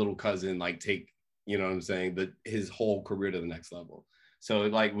watching my little cousin like take, you know what I'm saying, his whole career to the next level. So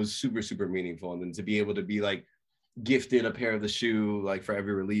it like was super, super meaningful. And then to be able to be like gifted a pair of the shoe like for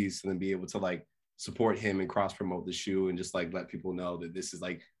every release, and then be able to like support him and cross promote the shoe and just like let people know that this is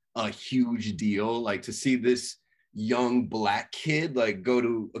like a huge deal. Like, to see this young Black kid like go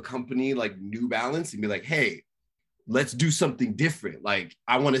to a company like New Balance and be like, hey, let's do something different. Like,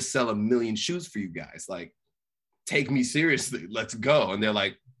 I want to sell 1 million shoes for you guys. Like, take me seriously. Let's go. And they're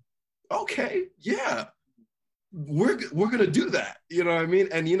like, okay, yeah, we're gonna do that. You know what I mean?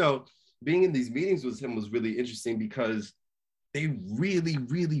 And, you know, being in these meetings with him was really interesting because they really,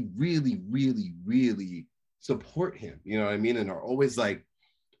 really, really, really, really support him. You know what I mean? And are always like,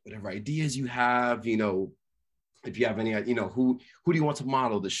 whatever ideas you have, you know, if you have any, you know, who do you want to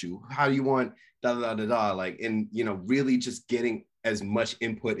model the shoe? How do you want like, and, you know, really just getting as much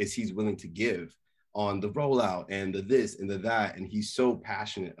input as he's willing to give on the rollout and the this and the that. And he's so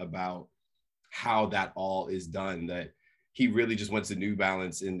passionate about how that all is done that he really just went to New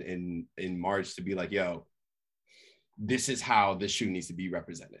Balance in March to be like, yo, this is how this shoe needs to be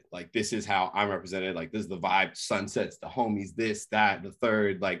represented. Like, this is how I'm represented. Like, this is the vibe, Sunsets, the homies, this, that, the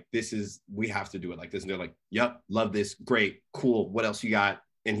third. Like, this is, we have to do it like this. And they're like, yep, love this, great, cool. What else you got?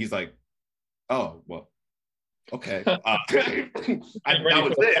 And he's like, oh, well, okay. That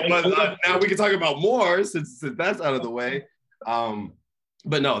was it. But now we can talk about more since that's out of the way.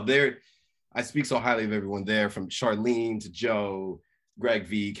 But no, I speak so highly of everyone there, from Charlene to Joe, Greg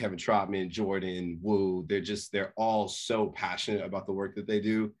V, Kevin Trotman, Jordan, Wu. They're all so passionate about the work that they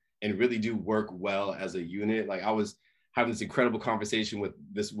do and really do work well as a unit. Like, I was having this incredible conversation with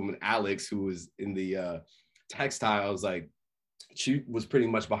this woman, Alex, who was in the textiles. Like, she was pretty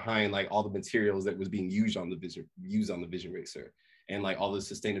much behind like all the materials that was being used on the Vision Racer, and like all the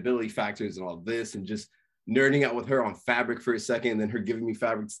sustainability factors and all this, and just nerding out with her on fabric for a second, and then her giving me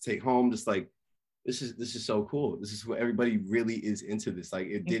fabric to take home. Just like, this is so cool. This is what everybody really is into this. Like,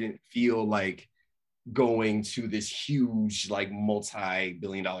 it didn't feel like going to this huge, like,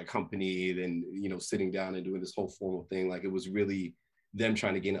 multi-billion-dollar company, then, you know, sitting down and doing this whole formal thing. Like, it was really them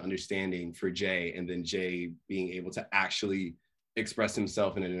trying to gain an understanding for Jay, and then Jay being able to actually express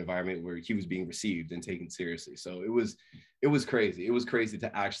himself in an environment where he was being received and taken seriously. So it was crazy. It was crazy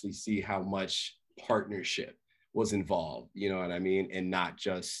to actually see how much partnership was involved, you know what I mean? And not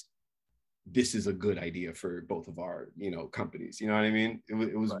just, this is a good idea for both of our, you know, companies, you know what I mean? It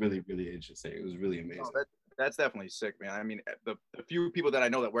was right. Really, really interesting. It was really amazing. Oh, that's definitely sick, man. I mean, the few people that I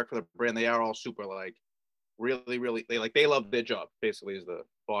know that work for the brand, they are all super, like, really, really, they love their job, basically, is the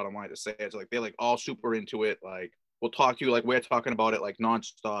bottom line to say. It's like, they're like all super into it. Like, we'll talk to you like we're talking about it, like,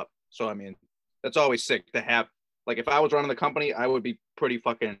 nonstop. So, I mean, that's always sick to have. Like, if I was running the company, I would be pretty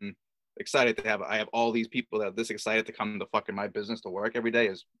fucking excited to have. I have all these people that are this excited to come to fucking my business to work every day.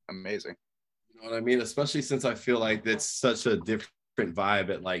 Is amazing. You know what I mean? Especially since I feel like that's such a different vibe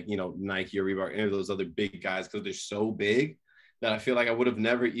at, like, you know, Nike or Reebok, any of those other big guys, because they're so big that I feel like I would have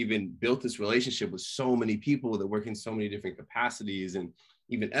never even built this relationship with so many people that work in so many different capacities, and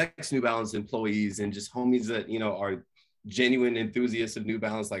even ex New Balance employees and just homies that, you know, are genuine enthusiasts of New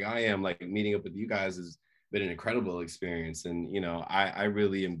Balance like I am. Like meeting up with you guys has been an incredible experience. And, you know, I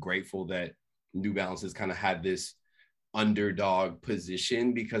really am grateful that New Balance has kind of had this underdog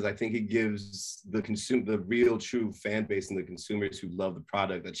position, because I think it gives the real true fan base and the consumers who love the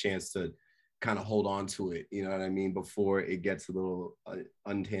product a chance to kind of hold on to it, you know what I mean, before it gets a little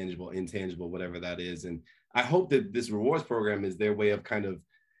intangible, whatever that is. And I hope that this rewards program is their way of kind of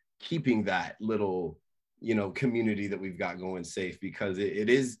keeping that little, you know, community that we've got going safe, because it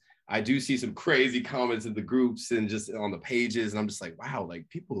is, I do see some crazy comments in the groups and just on the pages, and I'm just like, wow, like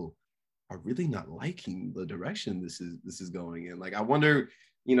people are really not liking the direction this is going in. Like, I wonder,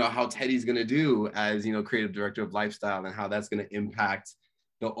 you know, how Teddy's going to do as, you know, creative director of lifestyle, and how that's going to impact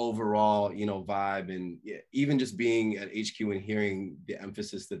the overall, you know, vibe. And even just being at HQ and hearing the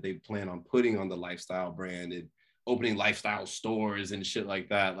emphasis that they plan on putting on the lifestyle brand and opening lifestyle stores and shit like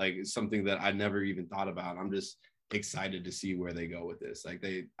that, like it's something that I never even thought about. I'm just excited to see where they go with this. Like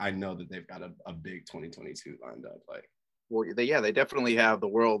I know that they've got a big 2022 lined up. Like, well, they definitely have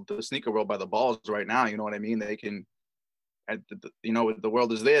the sneaker world by the balls right now. You know what I mean? They can, you know, the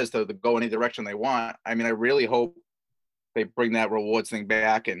world is theirs to go any direction they want. I mean, I really hope they bring that rewards thing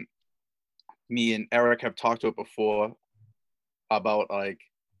back. And me and Erik have talked to it before about, like,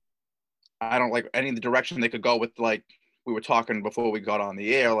 I don't like any of the direction they could go with. Like we were talking before we got on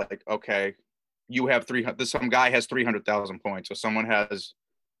the air, like, okay, you have 300, some guy has 300,000 points, or someone has,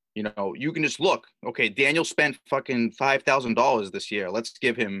 you know, you can just look, okay, Daniel spent fucking $5,000 this year. Let's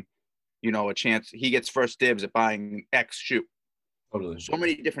give him, you know, a chance. He gets first dibs at buying X shoe. totally. So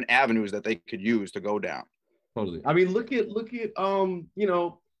many different avenues that they could use to go down. Totally. I mean, look at you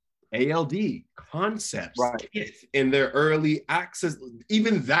know, ALD Concepts, right, in their early access.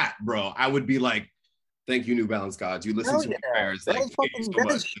 Even that, bro, I would be like, thank you, New Balance gods. You listen to my prayers. Like,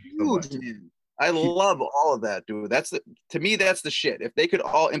 that is huge, man. I love all of that, dude. To me, that's the shit. If they could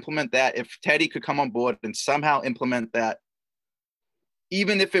all implement that, if Teddy could come on board and somehow implement that,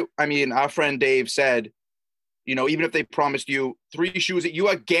 even if our friend Dave said, you know, even if they promised you 3 shoes, you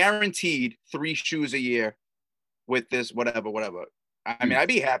are guaranteed 3 shoes a year with this, whatever. I mean, I'd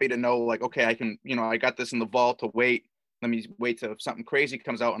be happy to know, like, okay, I can, you know, I got this in the vault to wait. Let me wait till something crazy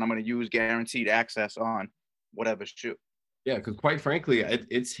comes out and I'm going to use guaranteed access on whatever shoe. Yeah, because quite frankly,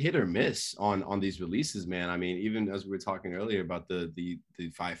 it's hit or miss on these releases, man. I mean, even as we were talking earlier about the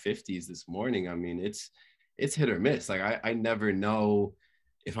 550s this morning, I mean, it's hit or miss. Like I never know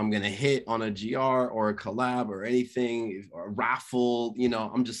if I'm gonna hit on a GR or a collab or anything, or a raffle. You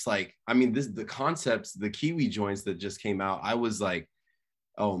know, I'm just like, I mean, the concepts, the Kiwi joints that just came out, I was like,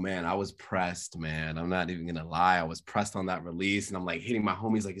 oh man, I was pressed, man. I'm not even gonna lie. I was pressed on that release, and I'm like hitting my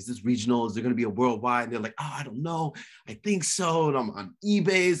homies, like, is this regional? Is there gonna be a worldwide? And they're like, oh, I don't know. I think so. And I'm on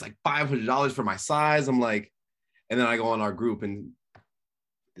eBay, it's like $500 for my size. I'm like, and then I go on our group, and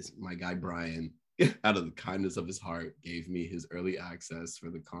my guy Brian, out of the kindness of his heart, gave me his early access for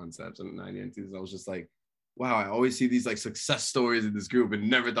the concepts and the 99s. I was just like, wow, I always see these like success stories in this group and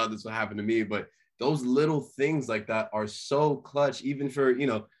never thought this would happen to me. But those little things like that are so clutch, even for, you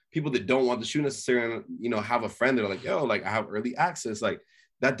know, people that don't want the shoe necessarily, you know, have a friend that are like, yo, like I have early access. Like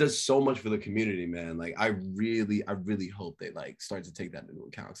that does so much for the community, man. Like I really hope they like start to take that into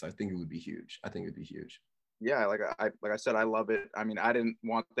account, because I think it would be huge. Yeah, like I said, I love it. I mean, I didn't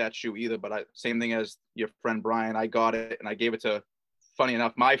want that shoe either, but same thing as your friend Brian. I got it and I gave it to, funny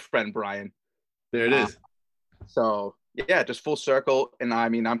enough, my friend Brian. There it is. So yeah, just full circle. And I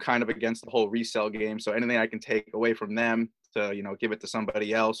mean, I'm kind of against the whole resale game. So anything I can take away from them to, you know, give it to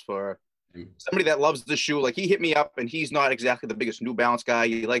somebody else, for somebody that loves the shoe. Like he hit me up, and he's not exactly the biggest New Balance guy.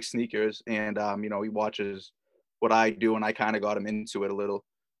 He likes sneakers, and you know, he watches what I do, and I kind of got him into it a little.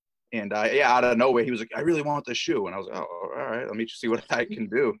 And out of nowhere, he was like, I really want the shoe. And I was like, oh, all right, let me just see what I can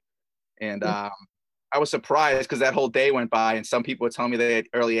do. And I was surprised, because that whole day went by and some people were telling me they had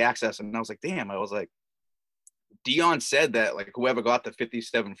early access. And I was like, damn, I was like, Dion said that like whoever got the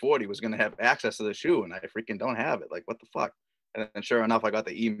 5740 was going to have access to the shoe, and I freaking don't have it. Like, what the fuck? And then sure enough, I got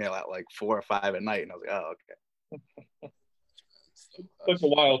the email at like 4 or 5 at night, and I was like, oh, okay. It took a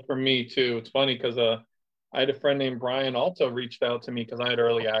while for me too. It's funny because I had a friend named Brian also reached out to me because I had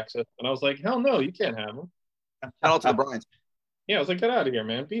early access, and I was like, hell no, you can't have them. Shout out to the Bryans. Yeah, I was like, get out of here,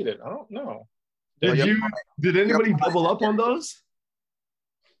 man. Beat it. I don't know. Did anybody double up on those?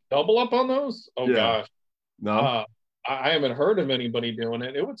 Double up on those? Oh, yeah. Gosh. No. I haven't heard of anybody doing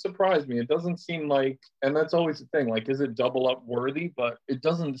it. It would surprise me. It doesn't seem like, and that's always the thing, like, is it double up worthy? But it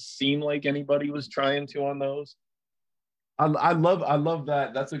doesn't seem like anybody was trying to on those. I love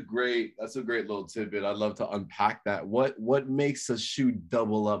that. That's a great little tidbit. I'd love to unpack that. What makes a shoe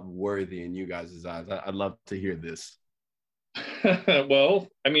double up worthy in you guys' eyes? I'd love to hear this. Well,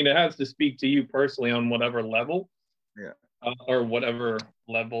 I mean, it has to speak to you personally on whatever level, or whatever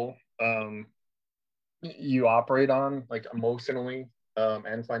level you operate on, like emotionally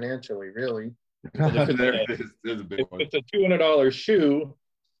and financially, really. So if it's a $200 shoe,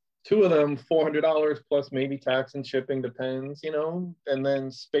 two of them $400 plus maybe tax and shipping, depends, and then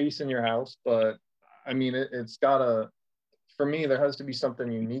space in your house. But I mean, it's gotta, for me, there has to be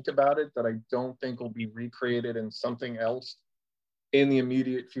something unique about it that I don't think will be recreated in something else in the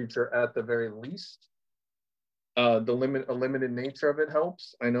immediate future at the very least. A limited nature of it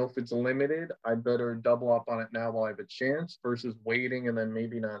helps. I know if it's limited, I better double up on it now while I have a chance versus waiting and then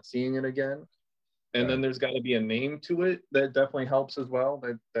maybe not seeing it again. And then there's got to be a name to it that definitely helps as well.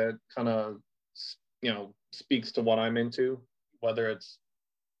 That kind of, speaks to what I'm into, whether it's,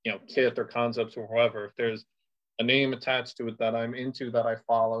 kit or concepts or whoever. If there's a name attached to it that I'm into, that I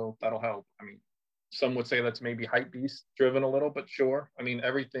follow, that'll help. I mean, some would say that's maybe hype beast driven a little, but sure. I mean,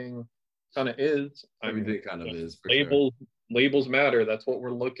 everything kind of is. Everything kind of is. For labels matter. That's what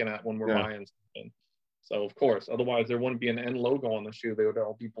we're looking at when we're buying something. So of course, otherwise there wouldn't be an N logo on the shoe. They would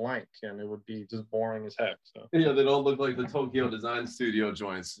all be blank, and it would be just boring as heck. So yeah, they don't look like the Tokyo Design Studio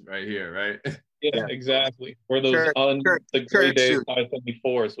joints right here, right? Yeah, exactly. Or those the gray day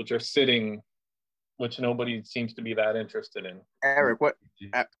 574s, which are sitting, which nobody seems to be that interested in. Eric,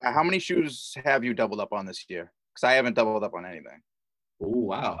 how many shoes have you doubled up on this year? Because I haven't doubled up on anything. Oh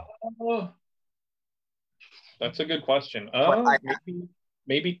wow, that's a good question.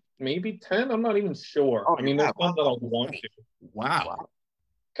 Maybe 10. I'm not even sure. I mean, there's some that I want to. Wow.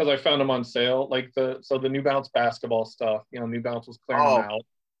 Because I found them on sale, like the New Balance basketball stuff. New Balance was clearing them out.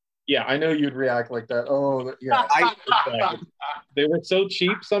 Yeah, I know you'd react like that. Oh, yeah. They were so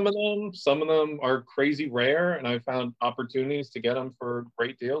cheap. Some of them are crazy rare, and I found opportunities to get them for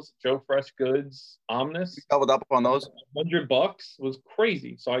great deals. Joe Fresh Goods, Omnis. You doubled up on those. $100 was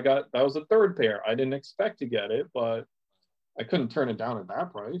crazy. So that was a third pair. I didn't expect to get it, but I couldn't turn it down at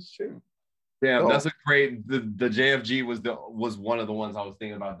that price. Shoot. Damn, that's a great. The JFG was one of the ones I was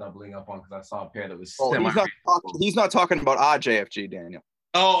thinking about doubling up on because I saw a pair that was. He's not talking about our JFG, Daniel.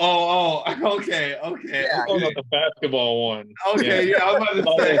 Oh, okay. Yeah, about the basketball one. Okay, yeah, I was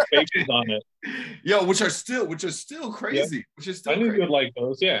about to say faces on it. Yo, which are still crazy. Yeah. Which is still I knew crazy. you'd like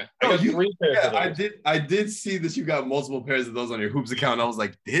those. Yeah, I got 3 pairs of those. I did see that you got multiple pairs of those on your Hoops account. I was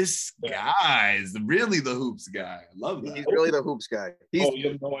like, this guy's really the Hoops guy. I love that. He's really the Hoops guy. He's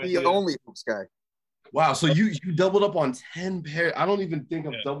the only Hoops guy. Wow, so you doubled up on 10 pairs. I don't even think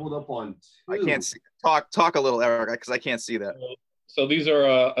I've doubled up on 2. I can't see. Talk a little, Eric, because I can't see that. So these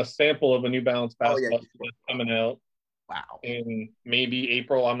are a sample of a New Balance basketball that's coming out. Wow. In maybe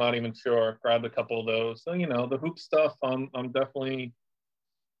April, I'm not even sure. Grabbed a couple of those. So the hoop stuff, I'm in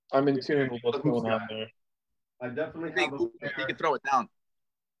tune with what's going on there. I definitely have you can throw it down.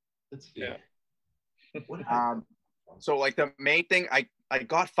 Let's see. So like the main thing, I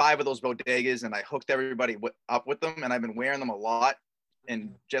got 5 of those bodegas and I hooked everybody up with them, and I've been wearing them a lot.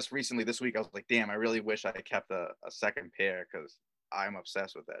 And just recently this week, I was like, damn, I really wish I kept a second pair because I'm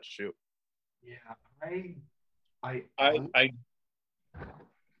obsessed with that shoe. Yeah,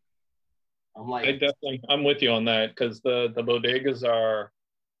 I'm with you on that because the bodegas are,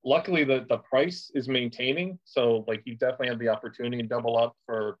 luckily the price is maintaining. So like you definitely have the opportunity to double up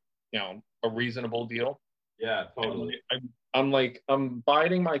for, a reasonable deal. Yeah, totally. I'm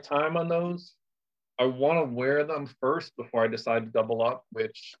biding my time on those. I want to wear them first before I decide to double up,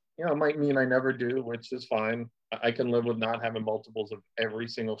 which, might mean I never do, which is fine. I can live with not having multiples of every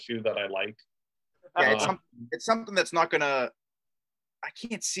single shoe that I like. Yeah, it's something that's not gonna. I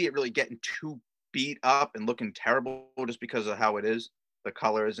can't see it really getting too beat up and looking terrible just because of how it is, the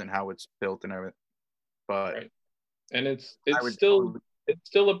colors and how it's built and everything. But and it's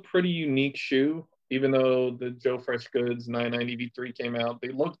still a pretty unique shoe, even though the Joe Fresh Goods 990 V3 came out. They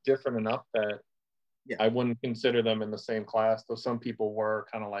look different enough that I wouldn't consider them in the same class. Though some people were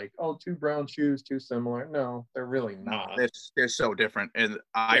kind of like, oh, 2 brown shoes, too similar. No, they're really not. They're so different. And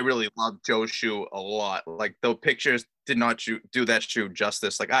I really love Joe's shoe a lot. Like the pictures did not do that shoe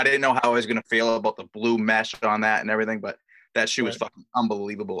justice. Like I didn't know how I was going to feel about the blue mesh on that and everything, but that shoe is fucking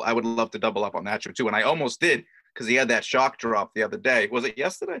unbelievable. I would love to double up on that shoe too. And I almost did because he had that shock drop the other day. Was it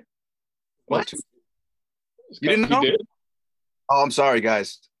yesterday? What? You didn't know? Oh, I'm sorry,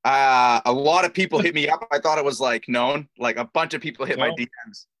 guys. A lot of people hit me up. I thought it was like known. Like a bunch of people hit my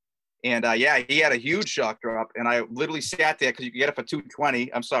DMs. And he had a huge shock drop. And I literally sat there because you can get it for $220.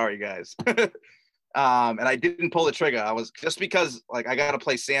 I'm sorry, guys. And I didn't pull the trigger. I was just because like I got to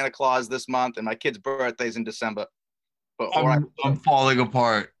play Santa Claus this month, and my kid's birthday's in December. But I'm falling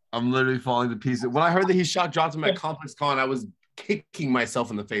apart. I'm literally falling to pieces. When I heard that he dropped him at Complex Con, I was kicking myself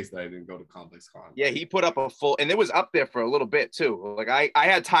in the face that I didn't go to Complex Con. Yeah, he put up a full, and it was up there for a little bit too. Like I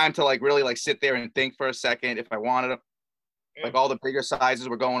had time to like really like sit there and think for a second if I wanted to. Like all the bigger sizes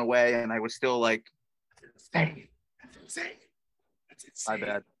were going away, and I was still like, insane. That's insane. That's insane. My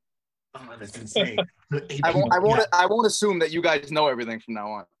bad. Oh, that's insane. I won't assume that you guys know everything from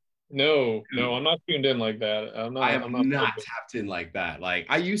now on. No, I'm not tuned in like that. I'm not tapped in like that. Like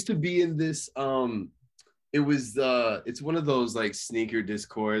I used to be in this it's one of those like sneaker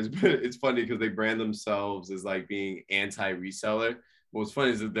discords, but it's funny because they brand themselves as like being anti-reseller. What's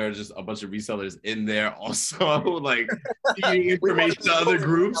funny is that there are just a bunch of resellers in there also like feeding information to other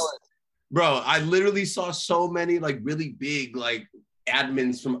groups. Bro, I literally saw so many like really big like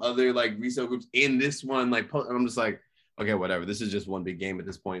admins from other like resale groups in this one like and I'm just like, okay, whatever. This is just one big game at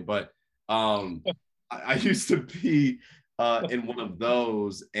this point. But I used to be in one of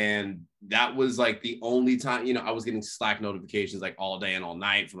those, and that was like the only time, you know, I was getting Slack notifications like all day and all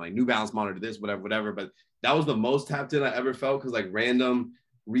night from like New Balance monitor this, whatever. But that was the most tapped in I ever felt because like random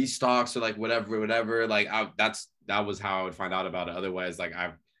restocks or like whatever. Like that was how I would find out about it. Otherwise, like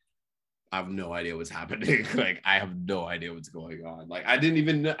I have no idea what's happening. Like I have no idea what's going on. Like I didn't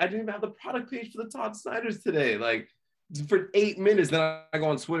even have the product page for the Todd Snyders today. Like for 8 minutes, then I go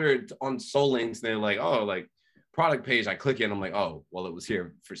on Twitter on Soul Links, and they're like, oh, like product page. I click it, and I'm like, oh, well, it was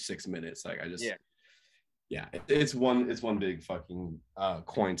here for 6 minutes. Like I just, yeah, it's one big fucking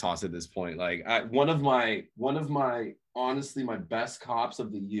coin toss at this point. Like one of my honestly my best cops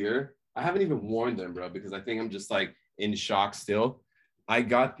of the year. I haven't even worn them, bro, because I think I'm just like in shock still. I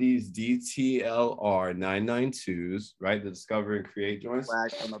got these DTLR 992s, right? The Discover and Create joints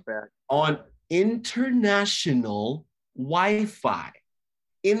On the back. On international Wi-Fi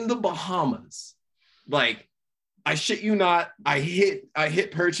in the Bahamas. Like, I shit you not, I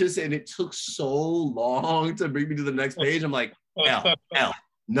hit purchase and it took so long to bring me to the next page. I'm like, L,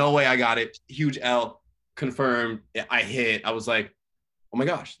 no way I got it. Huge L, confirmed. I hit. I was like, oh my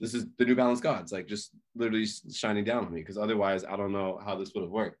gosh, this is the New Balance gods, like just literally shining down on me, because otherwise I don't know how this would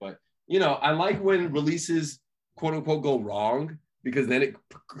have worked. But, you know, I like when releases, quote unquote, go wrong, because then it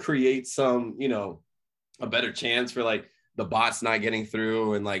creates some, you know, a better chance for like the bots not getting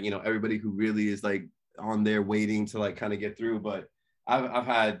through and like, you know, everybody who really is like on there waiting to like kind of get through. But I've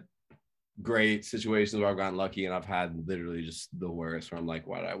had great situations where I've gotten lucky, and I've had literally just the worst where I'm like,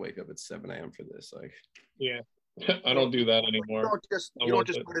 why did I wake up at 7 a.m. for this? Like, yeah. I don't do that anymore. You don't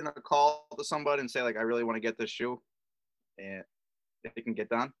just put in a call to somebody and say like, I really want to get this shoe, and it can get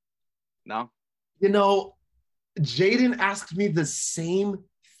done. No, you know, Jaden asked me the same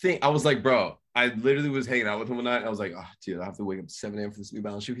thing. I was like, bro, I literally was hanging out with him one night. I was like, oh, dude, I have to wake up at 7 a.m. for this New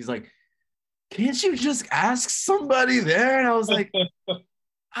Balance shoe. He's like, can't you just ask somebody there? And I was like,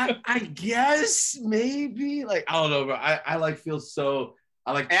 I guess maybe. Like, I don't know, bro. I like feel so.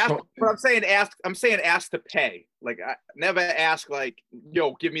 I like ask, but I'm saying ask to pay. Like I never ask like,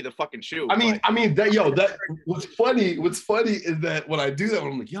 yo, give me the fucking shoe. I mean that what's funny is that when I do that,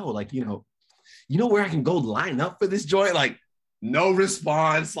 I'm like, yo, like, you know where I can go line up for this joint? Like, no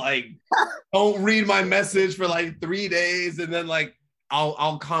response, like don't read my message for like 3 days, and then like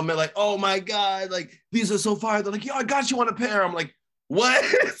I'll comment like, oh my God, like these are so fire. They're like, yo, I got you on a pair. I'm like, what?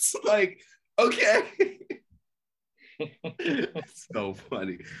 Like, okay. It's so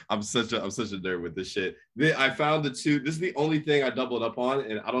funny. I'm such a nerd with this shit. I found the two. This is the only thing I doubled up on,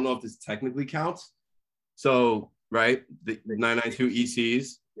 and I don't know if this technically counts. So, right, the 992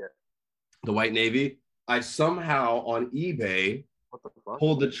 ECs, yeah, the white navy. I somehow on eBay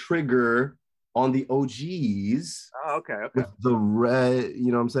pulled the trigger on the OGs. Oh, okay. With the red,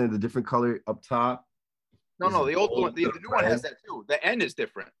 you know what I'm saying, the different color up top. No, the old one, the new one has that too. The N is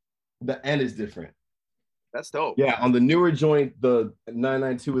different. The N is different. That's dope. Yeah, on the newer joint, the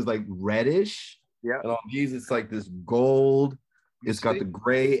 992 is like reddish. Yeah. And on these, it's like this gold. It's got the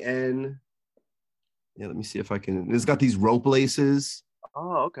gray N. Yeah, let me see if I can. It's got these rope laces.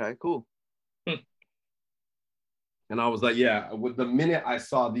 Oh, okay, cool. And I was like, yeah, with the minute I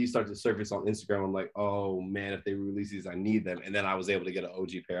saw these start to surface on Instagram, I'm like, oh man, if they release these, I need them. And then I was able to get an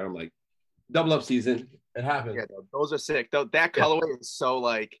OG pair. I'm like, double up season. It happened. Yeah, those are sick. That colorway is so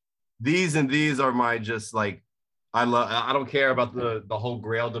like. These are my just like, I don't care about the whole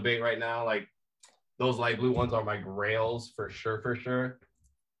grail debate right now. Like those light blue ones are my grails for sure.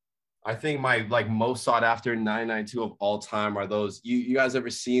 I think my like most sought after 992 of all time are those. You guys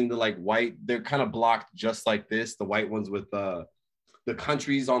ever seen the like white? They're kind of blocked just like this. The white ones with the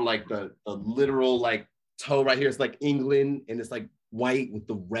countries on like the literal like toe right here. It's like England, and it's like white with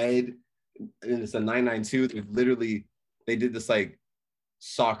the red, and it's a 992. It's literally, they did this like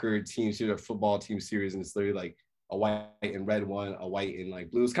soccer team series or football team series, and it's literally like a white and red one, a white and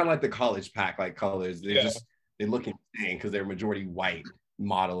like blue. It's kind of like the college pack like colors. They look insane because they're majority white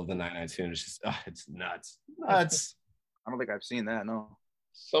model of the 992. And it's just it's nuts. I don't think I've seen that. No.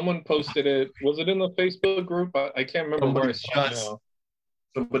 Someone posted it. Was it in the Facebook group? I can't remember where I saw it now.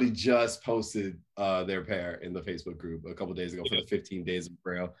 Somebody just posted their pair in the Facebook group a couple days ago for the 15 days of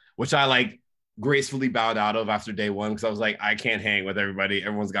Braille, which I like gracefully bowed out of after day one because I was like, I can't hang with everybody.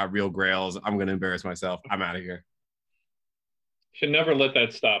 Everyone's got real grails. I'm gonna embarrass myself. I'm out of here. Should never let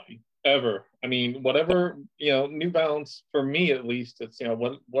that stop you, ever. I mean, whatever, New Balance, for me at least, it's,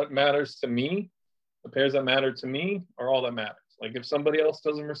 what matters to me, the pairs that matter to me are all that matters. Like if somebody else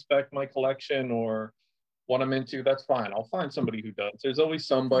doesn't respect my collection or what I'm into, that's fine. I'll find somebody who does. There's always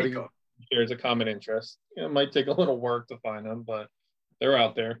somebody who shares a common interest. It might take a little work to find them, but they're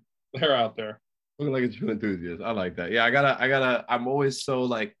out there. They're out there. Looking like a true enthusiast. I like that. Yeah, I'm always so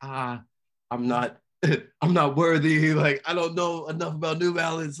like, I'm not worthy. Like, I don't know enough about New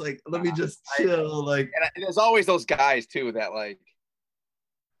Balance. Like, let me just chill. Like, and there's always those guys too that like,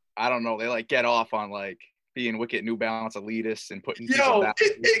 I don't know, they like get off on like being wicked New Balance elitists and putting it kind of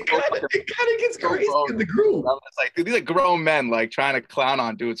gets crazy in the group. It's like, dude, these are grown men like trying to clown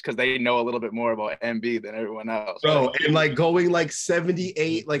on dudes because they know a little bit more about MB than everyone else. Bro, and like going like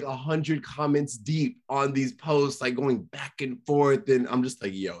 78, like 100 comments deep on these posts, like going back and forth. And I'm just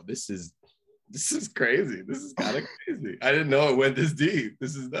like, yo, this is crazy. This is kind of crazy. I didn't know it went this deep.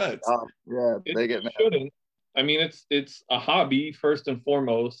 This is nuts. Yeah, they get mad. Shouldn't. I mean, it's a hobby first and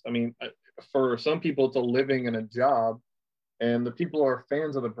foremost. I mean, for some people, it's a living and a job. And the people who are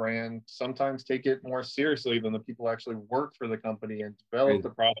fans of the brand sometimes take it more seriously than the people who actually work for the company and develop the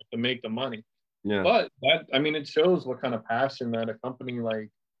product to make the money. Yeah. But it shows what kind of passion that a company like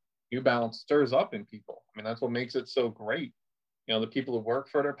New Balance stirs up in people. I mean, that's what makes it so great. The people who work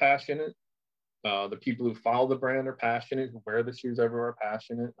for it are passionate. The people who follow the brand are passionate, who wear the shoes everywhere are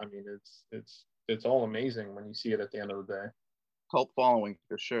passionate. I mean, it's all amazing when you see it at the end of the day. Cult following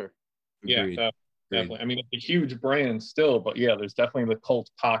for sure. Yeah, definitely. I mean, it's a huge brand still, but yeah, there's definitely the cult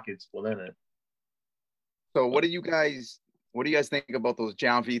pockets within it. So what do you guys think about those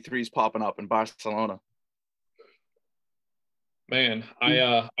John V3s popping up in Barcelona? Man,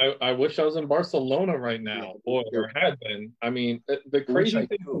 I wish I was in Barcelona right now, boy, or had been. I mean, the crazy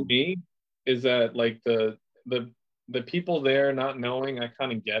thing for me is that like the people there not knowing, I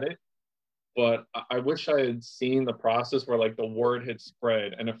kind of get it, but I wish I had seen the process where like the word had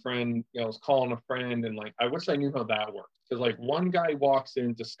spread and a friend, was calling a friend, and like I wish I knew how that worked, because like one guy walks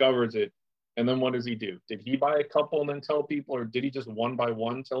in, discovers it, and then what does he do? Did he buy a couple and then tell people, or did he just one by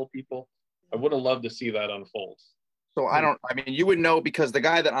one tell people? I would have loved to see that unfold. So you would know, because the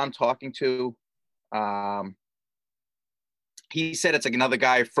guy that I'm talking to, he said it's like another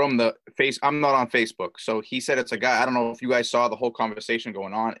guy from the I'm not on Facebook. So he said it's a guy. I don't know if you guys saw the whole conversation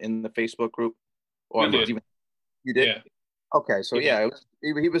going on in the Facebook group. Or you did? Yeah. Okay. So yeah,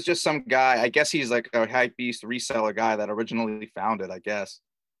 he was just some guy. I guess he's like a hype beast reseller guy that originally found it, I guess.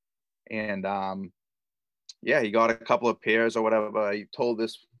 And he got a couple of pairs or whatever. But he told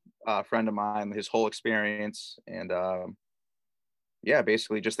this friend of mine his whole experience. And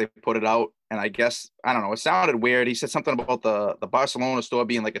basically just they put it out, and I guess, I don't know, it sounded weird. He said something about the Barcelona store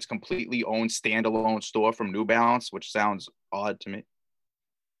being like its completely owned standalone store from New Balance, which sounds odd to me.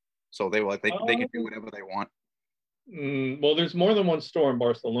 So they were like, they can do whatever they want. Well, there's more than one store in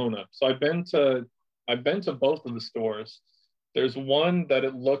Barcelona. So I've been to both of the stores. There's one that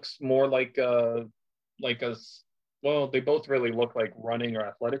it looks more like they both really look like running or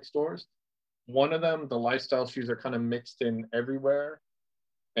athletic stores. One of them, the lifestyle shoes are kind of mixed in everywhere.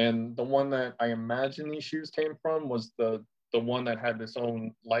 And the one that I imagine these shoes came from was the one that had this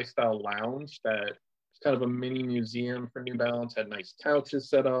own lifestyle lounge that was kind of a mini museum for New Balance, had nice couches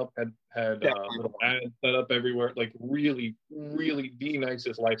set up, had little ads set up everywhere. Like really, really the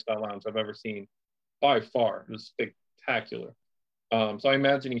nicest lifestyle lounge I've ever seen by far. It was spectacular. So I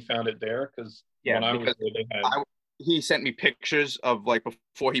imagine he found it there because when I was there, they had... He sent me pictures of like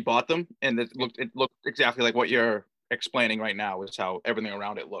before he bought them, and it looked exactly like what you're explaining right now is how everything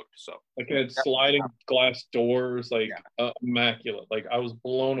around it looked. So like it had sliding glass doors, like immaculate. Like I was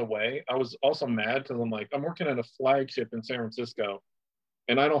blown away. I was also mad because I'm like, I'm working at a flagship in San Francisco,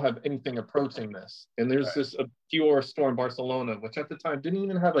 and I don't have anything approaching this. And there's this obscure store in Barcelona, which at the time didn't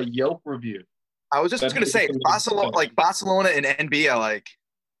even have a Yelp review. I was just gonna say Barcelona and NB are like,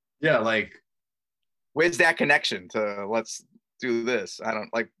 yeah, like. Where's that connection to do this? I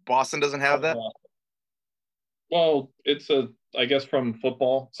don't like Boston doesn't have that. Well, it's I guess from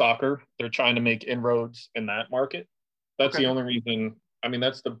football, soccer, they're trying to make inroads in that market. That's Okay. the only reason. I mean,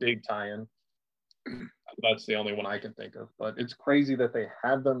 that's the big tie-in. That's the only one I can think of. But it's crazy that they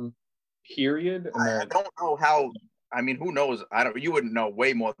had them, period. And I don't know how. I mean, who knows? I don't. You wouldn't know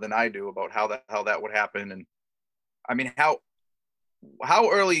way more than I do about how that would happen. And I mean, how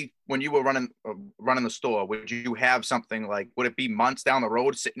early when you were running the store would you have something like? Would it be months down the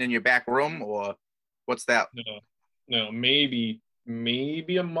road, sitting in your back room, or what's that? No, maybe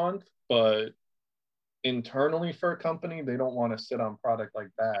a month, but internally for a company, they don't want to sit on product like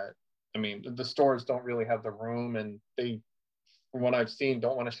that. I mean, the stores don't really have the room, and they, from what I've seen,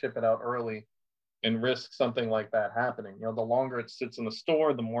 don't want to ship it out early and risk something like that happening. You know, the longer it sits in the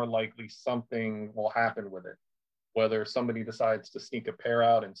store, the more likely something will happen with it. Whether somebody decides to sneak a pair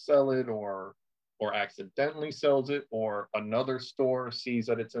out and sell it, or accidentally sells it, or another store sees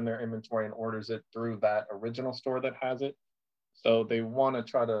that it's in their inventory and orders it through that original store that has it. So they want to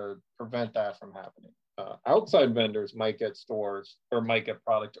try to prevent that from happening. Outside vendors might get stores or might get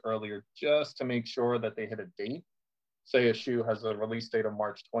product earlier just to make sure that they hit a date. Say a shoe has a release date of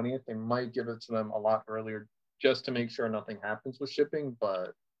March 20th, they might give it to them a lot earlier just to make sure nothing happens with shipping.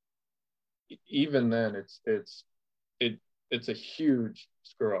 But even then, it's a huge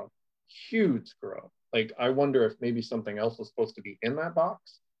screw up. Like, I wonder if maybe something else was supposed to be in that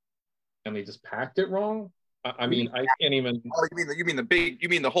box and they just packed it wrong. I mean, I can't even. Oh, you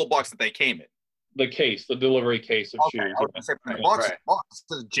mean the whole box that they came in? The case, the delivery case of shoes. The box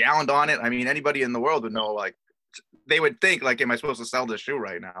says Jound on it. I mean, anybody in the world would know. Like, they would think, like, am I supposed to sell this shoe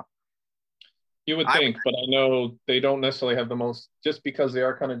right now? You would think, but I know they don't necessarily have the most, just because they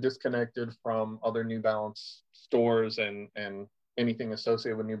are kind of disconnected from other New Balance stores and anything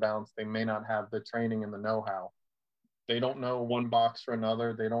associated with New Balance. They may not have the training and the know-how. They don't know one box for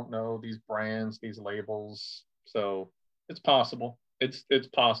another. They don't know these brands, these labels. So it's possible. It's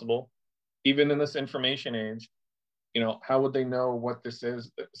possible. Even in this information age, you know, how would they know what this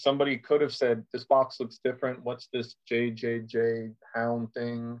is? Somebody could have said, this box looks different. What's this JJJ hound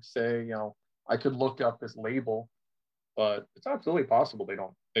thing say? You know, I could look up this label, but it's absolutely possible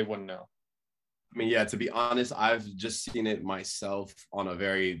they wouldn't know. I mean, yeah, to be honest, I've just seen it myself on a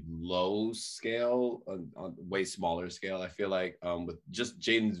very low scale, on way smaller scale. I feel like with just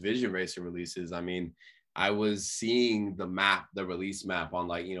Jaden's Vision Racer releases, I mean, I was seeing the release map on,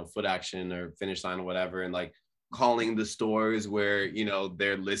 like, you know, Foot Action or Finish Line or whatever, and like calling the stores where, you know,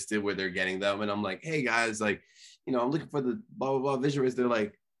 they're listed, where they're getting them. And I'm like, hey guys, like, you know, I'm looking for the blah, blah, blah Vision Racer. They're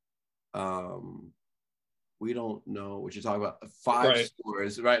like, we don't know what you're talking about. 5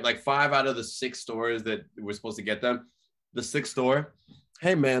 stores, right? Like 5 out of the 6 stores that we're supposed to get them. The 6th store,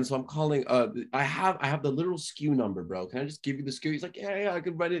 hey man, so I'm calling. I have the literal SKU number, bro. Can I just give you the SKU? He's like, yeah, I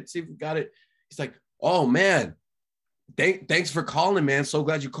could write it, see if we got it. He's like, oh man, thanks for calling, man. So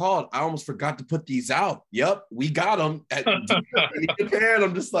glad you called. I almost forgot to put these out. Yep, we got them at Japan.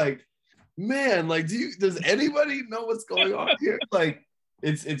 I'm just like, man, like, does anybody know what's going on here? Like,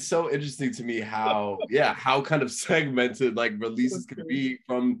 it's so interesting to me how kind of segmented like releases could be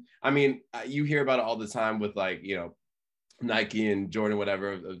from. I mean, you hear about it all the time with, like, you know, Nike and Jordan,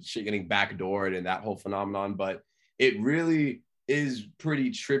 whatever, shit getting backdoored and that whole phenomenon. But it really is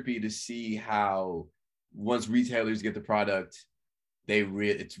pretty trippy to see how once retailers get the product,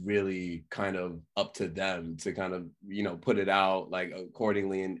 it's really kind of up to them to kind of, you know, put it out like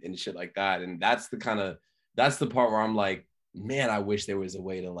accordingly and shit like that. And that's the part where I'm like, man, I wish there was a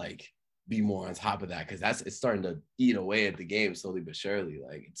way to like be more on top of that, because it's starting to eat away at the game slowly but surely.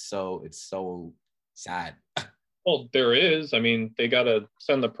 Like, it's so sad. Well, there is. I mean, they got to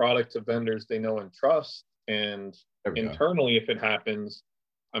send the product to vendors they know and trust. And internally, if it happens,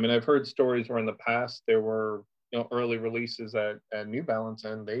 I mean, I've heard stories where in the past there were, you know, early releases at New Balance,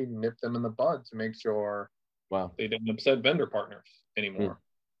 and they nipped them in the bud to make sure they didn't upset vendor partners anymore.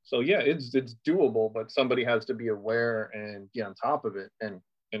 So yeah, it's doable, but somebody has to be aware and be on top of it, and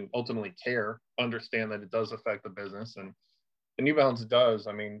ultimately understand that it does affect the business. And New Balance does.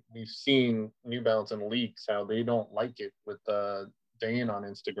 I mean, we've seen New Balance in leaks, how they don't like it with Dane on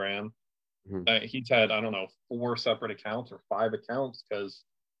Instagram. He's had, I don't know, 4 separate accounts or 5 accounts because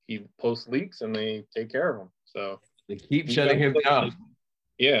he posts leaks and they take care of him. So they keep shutting him down.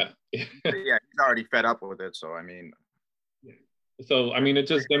 Yeah. Yeah, he's already fed up with it. So, I mean. So, I mean, it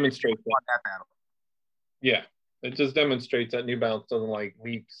just demonstrates that battle. Yeah, it just demonstrates that New Balance doesn't like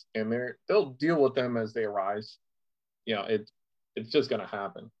leaks, and they'll deal with them as they arise. You know, it's just going to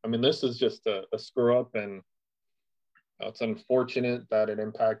happen. I mean, this is just a screw up, and it's unfortunate that it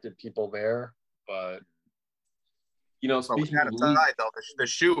impacted people there, but you know, But with speaking that of aside, though, the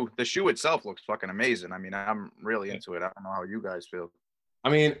shoe itself looks fucking amazing. I mean, I'm really into it. I don't know how you guys feel. I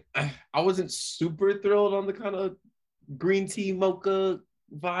mean, I wasn't super thrilled on the kind of green tea mocha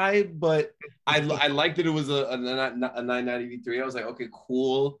vibe, but I liked that it was a 990 V3. I was like, okay,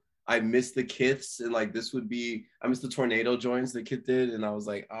 cool. I missed the kits, and like this would be, I missed the tornado joints the kit did, and I was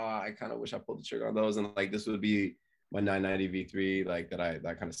like, I kind of wish I pulled the trigger on those, and like this would be my 990 V3, like that I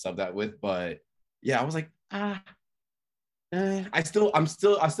kind of subbed that with. But yeah, I was like, I still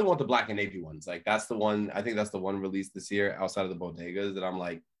want the black and navy ones. Like that's the one, I think that's the one released this year outside of the bodegas that I'm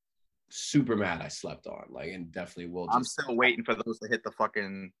like super mad I slept on. Like, and definitely will. I'm still waiting for those to hit the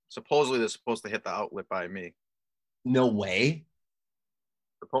fucking. Supposedly they're supposed to hit the outlet by me. No way.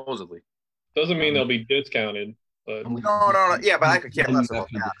 Supposedly. Doesn't mean they'll be discounted, but No. Yeah, but I could care less about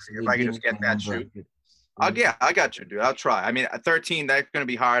that. If I could just get that shoe. Yeah, I got you, dude. I'll try. I mean, at 13, that's gonna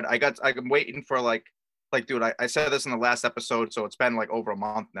be hard. I'm waiting for like, dude. I said this in the last episode, so it's been like over a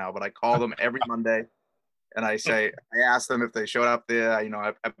month now. But I call them every Monday, and I ask them if they showed up there. You know,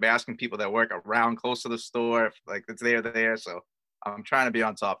 I've been asking people that work around close to the store if like it's there. So I'm trying to be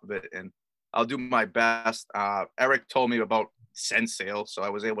on top of it, and I'll do my best. Erik told me about Send Sale, so I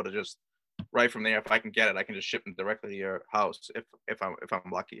was able to just right from there. If I can get it, I can just ship them directly to your house if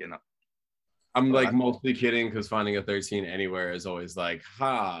I'm lucky enough. I'm like mostly kidding because finding a 13 anywhere is always like,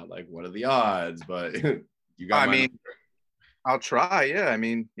 like what are the odds? But you got. I mean, I'll try. Yeah, I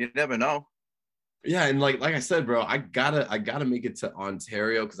mean, you never know. Yeah, and like I said, bro, I gotta make it to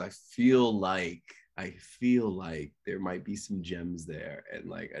Ontario because I feel like there might be some gems there, and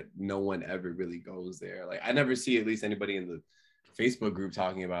like no one ever really goes there. Like I never see at least anybody in the Facebook group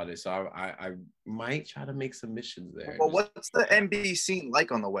talking about it, so I might try to make some missions there. Well, what's the NB scene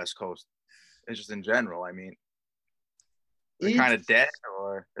like on the West Coast? It's just in general. I mean, it's kind of dead,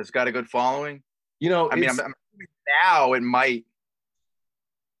 or it's got a good following. You know, I mean, I'm now it might.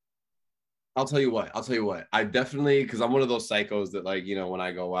 I'll tell you what. I definitely, because I'm one of those psychos that, like, you know, when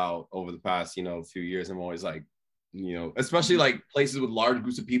I go out over the past, you know, few years, I'm always like, you know, especially like places with large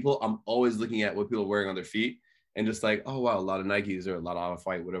groups of people, I'm always looking at what people are wearing on their feet and just like, oh wow, a lot of Nikes or a lot of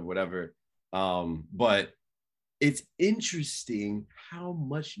Off-White, whatever. But it's interesting how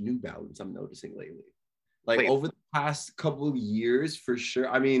much New Balance I'm noticing lately. Like over the past couple of years, for sure.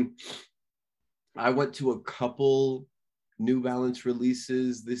 I mean, I went to a couple New Balance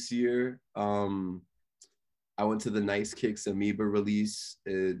releases this year. I went to the Nice Kicks Amoeba release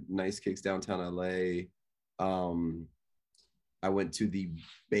at Nice Kicks downtown LA. I went to the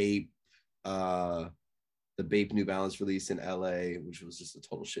Bape New Balance release in LA, which was just a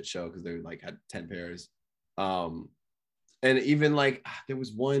total shit show because they like had 10 pairs. And even like there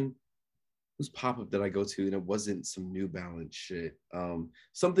was one whose pop-up that I go to and it wasn't some New Balance shit.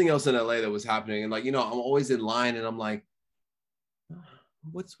 Something else in LA that was happening. And like, you know, I'm always in line and I'm like,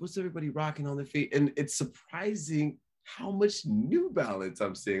 what's everybody rocking on their feet? And it's surprising how much New Balance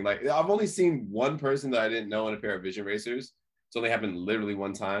I'm seeing. Like I've only seen one person that I didn't know in a pair of Vision Racers. It's only happened literally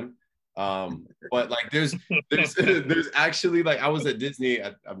one time. But like there's actually like I was at Disney.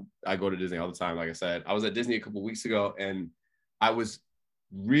 I go to Disney all the time. Like I said, I was at Disney a couple weeks ago and I was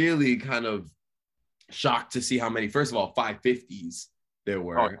really kind of shocked to see how many, first of all, 550s there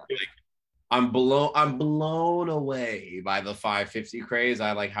were. Oh, like, I'm blown away by the 550 craze.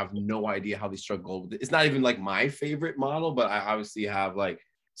 I like have no idea how they struggle with it. It's not even like my favorite model, but I obviously have like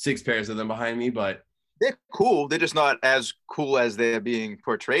 6 pairs of them behind me, but they're cool. They're just not as cool as they're being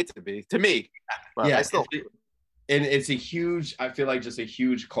portrayed to be, to me. But yeah, I still. And it's a huge, I feel like just a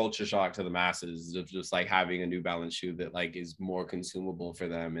huge culture shock to the masses of just like having a New Balance shoe that like is more consumable for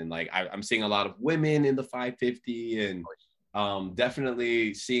them. And like I'm seeing a lot of women in the 550 and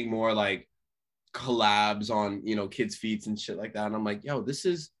definitely seeing more like collabs on, you know, kids' feet and shit like that. And I'm like, yo, this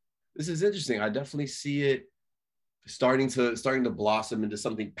is interesting. I definitely see it starting to blossom into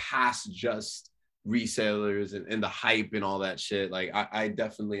something past just resellers and the hype and all that shit. Like I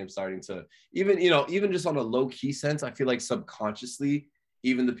definitely am starting to even just on a low-key sense, I feel like subconsciously,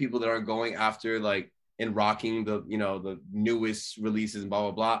 even the people that are going after like and rocking the, you know, the newest releases and blah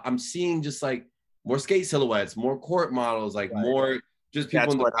blah blah, I'm seeing just like more skate silhouettes, more court models, like more just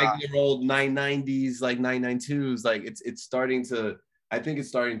people in the regular old 990s, like 992s. Like it's starting to, I think it's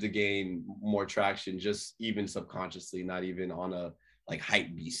starting to gain more traction, just even subconsciously, not even on a like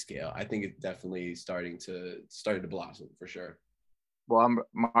hype beast scale. I think it's definitely starting to blossom for sure. Well,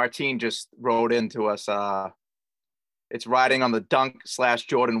 Martine just wrote into us. It's riding on the Dunk /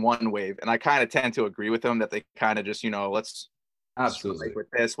 Jordan 1 wave, and I kind of tend to agree with them that they kind of just, you know, let's absolutely with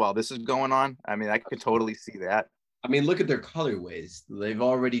this while this is going on. I mean, I could totally see that. I mean, look at their colorways. They've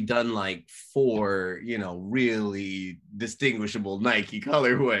already done like 4, really distinguishable Nike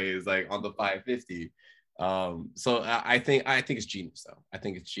colorways, like on the 550. So I think it's genius, though. I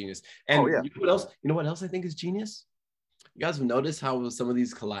think it's genius. And Oh, yeah. you know what else? You know what else I think is genius? You guys have noticed how some of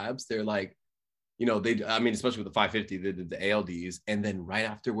these collabs, they're like, especially with the 550, they did the ALDs, and then right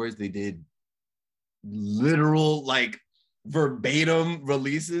afterwards they did literal like verbatim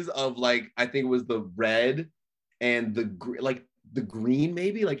releases of like, I think it was the red and the green,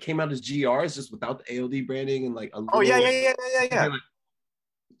 maybe like came out as GRs just without the ALD branding and like a little. Oh, yeah.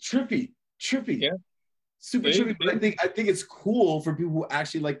 Trippy, Yeah. super trippy. But I think it's cool for people who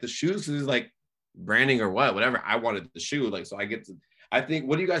actually like the shoes, because it's like branding or whatever. I wanted the shoe, like, so I get to. I think.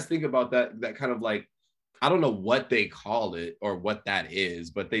 What do you guys think about that? That kind of like, I don't know what they call it or what that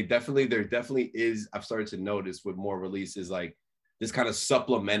is, but there definitely is. I've started to notice with more releases like this kind of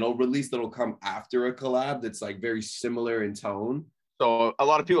supplemental release that'll come after a collab that's like very similar in tone. So a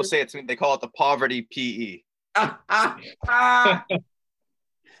lot of people say they call it the poverty PE.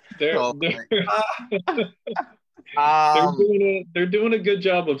 They're doing a good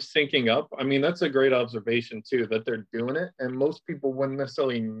job of syncing up. I mean, that's a great observation too, that they're doing it, and most people wouldn't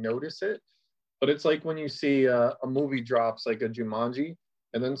necessarily notice it. But it's like when you see a movie drops like a Jumanji,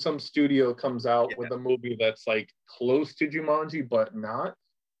 and then some studio comes out with a movie that's like close to Jumanji but not.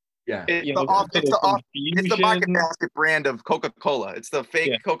 Yeah, it's the market basket brand of Coca-Cola. It's the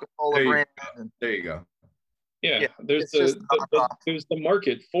fake Coca-Cola brand. There you go. Yeah, there's the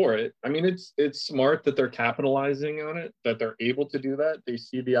market for it. I mean, it's smart that they're capitalizing on it, that they're able to do that. They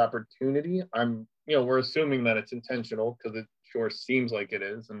see the opportunity. We're assuming that it's intentional, because it sure seems like it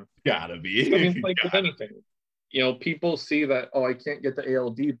is. And gotta be. I mean, it's like with anything. People see that, oh, I can't get the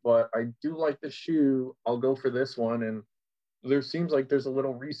ALD, but I do like the shoe. I'll go for this one. And there seems like there's a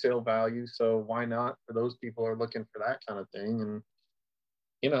little resale value. So why not? For those people who are looking for that kind of thing. And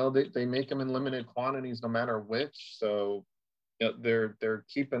they make them in limited quantities no matter which. So they're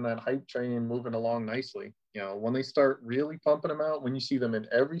keeping that hype train moving along nicely. When they start really pumping them out, when you see them in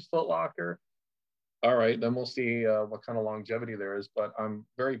every Foot Locker, all right, then we'll see what kind of longevity there is. But I'm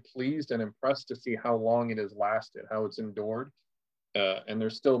very pleased and impressed to see how long it has lasted, how it's endured. And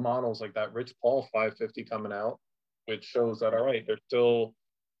there's still models like that Rich Paul 550 coming out, which shows that, all right, they're still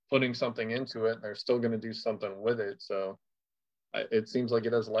putting something into it. And they're still going to do something with it. So it seems like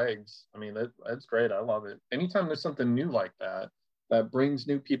it has legs. I mean, that's great. I love it. Anytime there's something new like that brings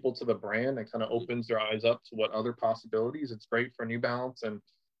new people to the brand and kind of opens their eyes up to what other possibilities, it's great for New Balance. And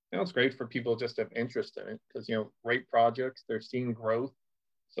it's great for people just to have interest in it, because great projects, they're seeing growth,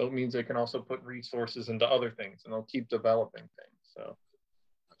 so it means they can also put resources into other things, and they'll keep developing things. So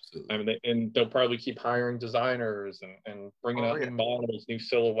absolutely. I mean, and they'll probably keep hiring designers and bringing out new models, new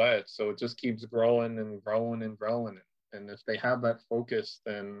silhouettes, so it just keeps growing and growing and growing. And if they have that focus,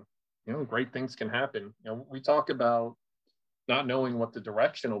 then great things can happen. We talk about not knowing what the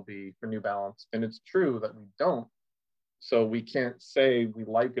direction will be for New Balance, and it's true that we don't. So we can't say we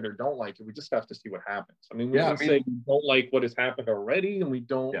like it or don't like it. We just have to see what happens. I mean, we can say we don't like what has happened already, and we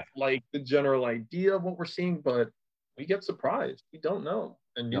don't like the general idea of what we're seeing, but we get surprised. We don't know.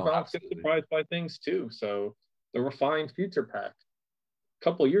 And New Balance gets surprised by things too. So the refined future pack, a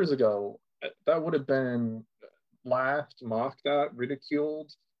couple of years ago, that would have been laughed, mocked at,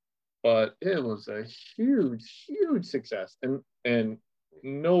 ridiculed, but it was a huge, huge success. And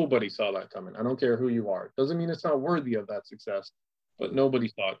nobody saw that coming. I don't care who you are. Doesn't mean it's not worthy of that success, but nobody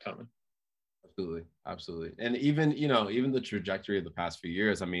saw it coming. Absolutely. And even the trajectory of the past few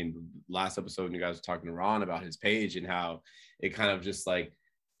years. I mean, last episode, you guys were talking to Ron about his page and how it kind of just like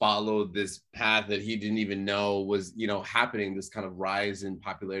followed this path that he didn't even know was, happening, this kind of rise in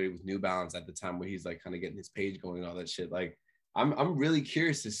popularity with New Balance at the time, where he's like kind of getting his page going and all that shit. Like, I'm really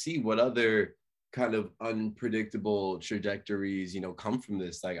curious to see what other kind of unpredictable trajectories, come from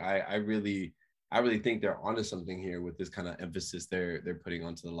this. Like, I really think they're onto something here with this kind of emphasis they're putting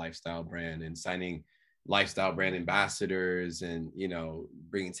onto the lifestyle brand and signing lifestyle brand ambassadors and,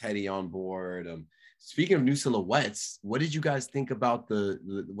 bringing Teddy on board. Speaking of new silhouettes, what did you guys think about the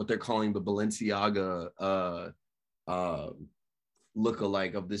what they're calling the Balenciaga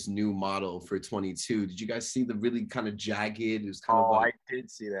look-alike of this new model for 22? Did you guys see the really kind of jagged? It was kind of like, I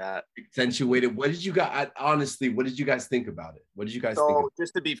did see that. Accentuated. What did you guys, honestly, what did you guys think about it? What did you guys think of it?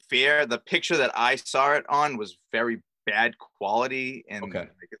 Just to be fair, the picture that I saw it on was very bad quality, and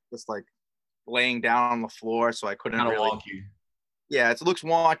it's just like laying down on the floor, so I couldn't kind of really wonky. Yeah, it looks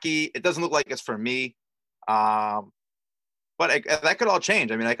wonky. It doesn't look like it's for me. But that could all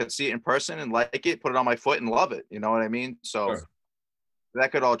change. I mean, I could see it in person and like it, put it on my foot and love it. You know what I mean? So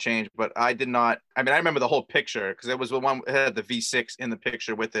that could all change, but I did not. I mean, I remember the whole picture because it was the one that had the V6 in the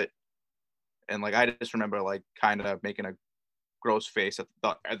picture with it, and like I just remember like kind of making a gross face at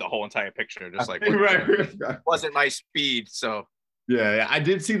the whole entire picture, just like right. wasn't my speed. So yeah, I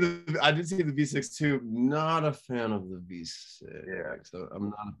did see the V6 too. Not a fan of the V6. Yeah. So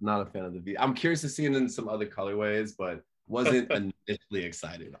I'm not a fan of the V. I'm curious to see it in some other colorways, but wasn't initially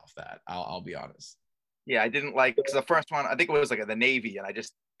excited off that. I'll be honest. yeah, I didn't like because the first one I think it was like the navy, and I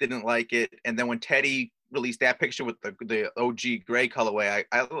just didn't like it. And then when Teddy released that picture with the OG gray colorway,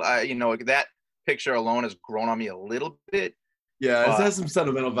 I you know that picture alone has grown on me a little bit. Yeah, it has some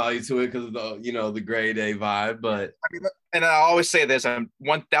sentimental value to it because of the gray day vibe. But I mean, and I always say this: I'm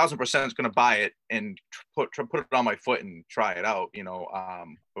 1,000% going to buy it and put it on my foot and try it out.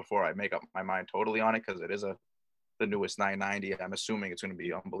 Before I make up my mind totally on it, because it is the newest 990. I'm assuming it's going to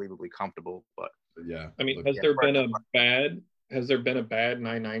be unbelievably comfortable. But yeah, I mean, has there been a bad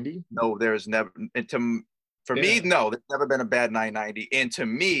 990? No, there's never. For me, no, there's never been a bad 990. And to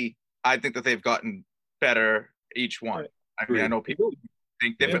me, I think that they've gotten better each one. I mean, I know people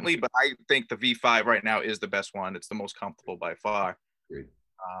think differently, but I think the V5 right now is the best one. It's the most comfortable by far.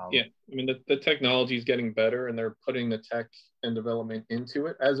 I mean, the technology is getting better, and they're putting the tech and development into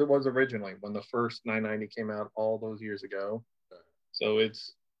it as it was originally when the first 990 came out all those years ago. So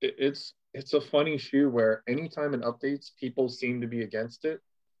it's a funny shoe where anytime it updates, people seem to be against it.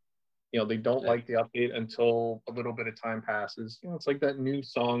 They don't like the update until a little bit of time passes. It's like that new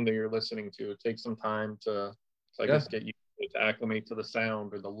song that you're listening to. It takes some time to I guess get you to acclimate to the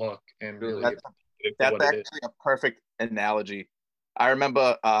sound or the look, and really that's actually a perfect analogy. I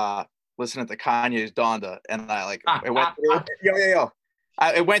remember listening to Kanye's Donda, and I like it went through.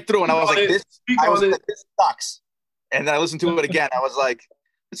 It went through, and I was like, this sucks. And then I listened to it again. I was like,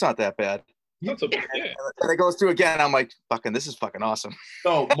 it's not that bad. And it goes through again. I'm like, this is fucking awesome.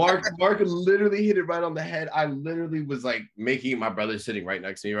 So Mark literally hit it right on the head. I literally was like making my brother sitting right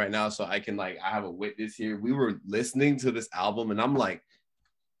next to me right now, so I can I have a witness here. We were listening to this album, and I'm like,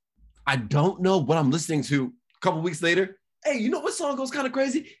 I don't know what I'm listening to. A couple weeks later, hey, you know what song goes kind of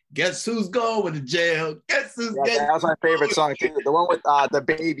crazy? Guess who's going to jail? That was my favorite song too. The one with the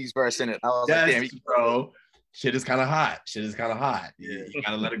baby's verse in it. I was like, damn, bro. Shit is kind of hot. Yeah, you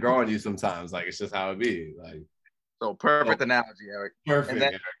gotta let it grow on you sometimes. Like, it's just how it be. Like, so perfect analogy, Eric. Perfect. And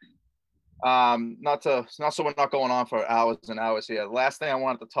then, not so we're not going on for hours and hours here. The last thing I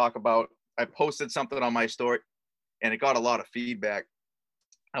wanted to talk about, I posted something on my story, and it got a lot of feedback.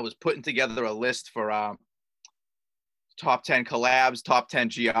 I was putting together a list for top 10 collabs, top 10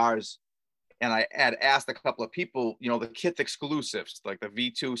 GRs, and I had asked a couple of people, the Kith exclusives, like the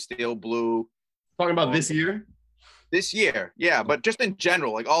V2 Steel Blue. Talking about this year? This year, yeah, but just in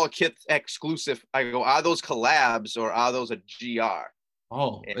general, like all Kith exclusive, I go, are those collabs or are those a GR?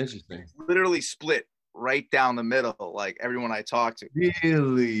 Oh, interesting. Literally split right down the middle, like everyone I talked to.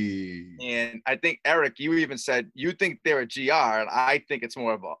 Really? And I think, Eric, you even said you think they're a GR, and I think it's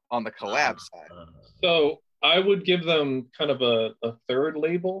more of on the collab side. So I would give them kind of a third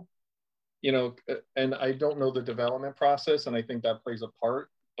label, and I don't know the development process, and I think that plays a part.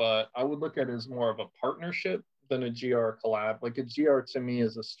 But I would look at it as more of a partnership than a GR collab. Like a GR to me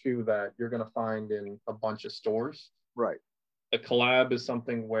is a shoe that you're going to find in a bunch of stores. Right. A collab is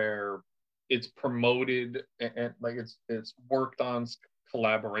something where it's promoted and like it's worked on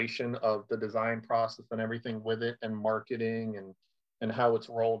collaboration of the design process and everything with it, and marketing and how it's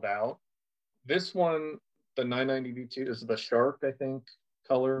rolled out. This one, the 990 V2 is the shark, I think,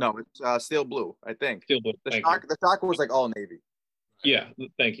 color. No, it's steel blue, I think. Steel blue. The shark was like all navy. Yeah,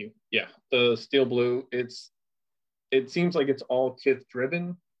 thank you. Yeah, the steel blue. It seems like it's all Kith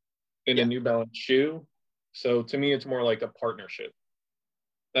driven in a New Balance shoe. So to me, it's more like a partnership.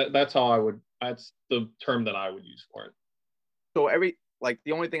 That's the term that I would use for it. So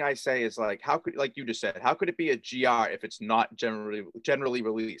the only thing I say is how could, like you just said, how could it be a GR if it's not generally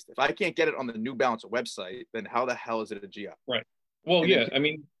released? If I can't get it on the New Balance website, then how the hell is it a GR? Right. Well, I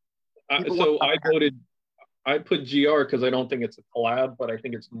mean, I put GR because I don't think it's a collab, but I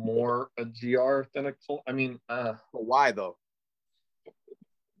think it's more a GR than a collab. I mean, but why though?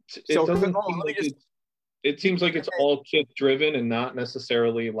 It seems like it's all Kith driven and not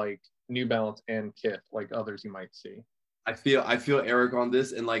necessarily like New Balance and Kith like others you might see. I feel Eric on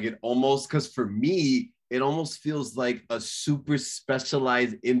this, and like it almost, because for me, it almost feels like a super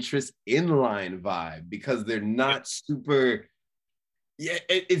specialized interest inline vibe because they're not super. Yeah,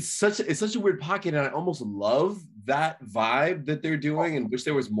 it's such a weird pocket, and I almost love that vibe that they're doing, and wish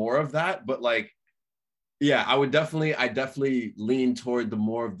there was more of that. But like, yeah, I definitely lean toward the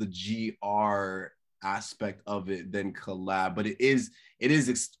more of the GR aspect of it than collab, but it is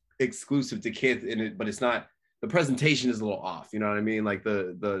exclusive to kids in it, but it's not, the presentation is a little off, you know what I mean? Like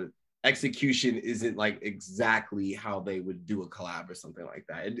the execution isn't like exactly how they would do a collab or something like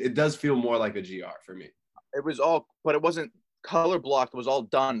that. It does feel more like a GR for me. It was all, but it wasn't color blocked. It was all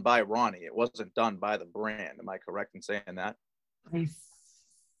done by Ronnie. It wasn't done by the brand. Am I correct in saying that? I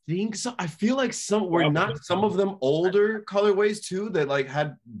think so. I feel like some of them older colorways too that like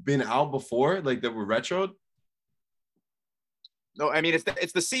had been out before, like that were retro. No, I mean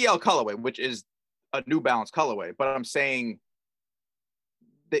it's the CL colorway, which is a New Balance colorway. But I'm saying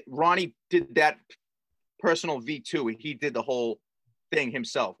that Ronnie did that personal V2. He did the whole thing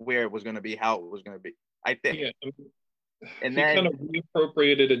himself, where it was going to be, how it was going to be. I think. Yeah. And he then kind of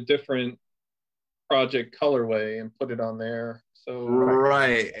reappropriated a different project colorway and put it on there. So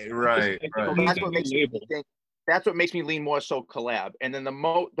right. That's what makes me lean more so collab. And then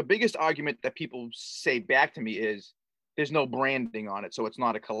the biggest argument that people say back to me is there's no branding on it, so it's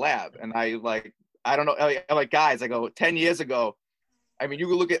not a collab. And I don't know. I like, guys, I go 10 years ago. I mean, you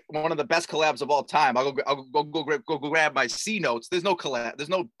can look at one of the best collabs of all time. I'll go grab my C notes. There's no collab. There's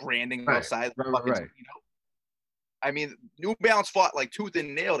no branding outside. Right. I mean, New Balance fought like tooth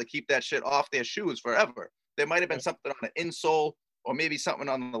and nail to keep that shit off their shoes forever. There might have been something on the insole or maybe something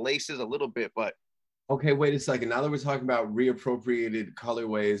on the laces a little bit, but. Okay, wait a second. Now that we're talking about reappropriated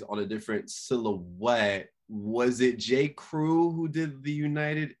colorways on a different silhouette, was it J. Crew who did the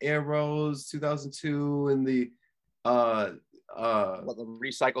United Arrows 2002 and the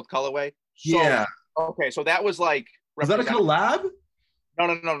recycled colorway? Yeah. Okay, so that was like. Was that a collab?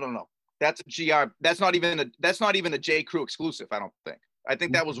 No. That's a GR. That's not even a J. Crew exclusive. I don't think. I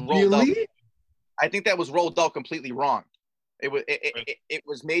think that was rolled out. I think that was rolled out completely wrong. It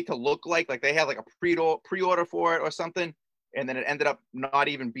was made to look like they had like a pre-order for it or something, and then it ended up not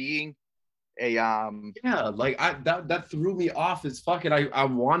even being a Yeah, like that threw me off as fucking. I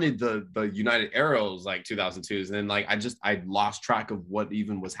wanted the United Arrows like 2002s, and then like I lost track of what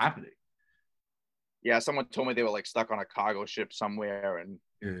even was happening. Yeah, someone told me they were like stuck on a cargo ship somewhere, and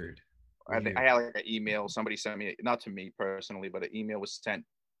Weird. I had like an email. Somebody sent me, not to me personally, but an email was sent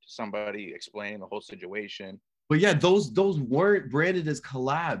to somebody explaining the whole situation. But yeah, those weren't branded as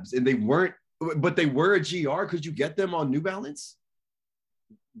collabs, and they weren't, but they were a GR. Could you get them on New Balance?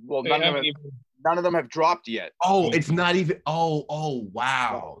 Well, none of them have dropped yet. Oh, it's not even. Oh,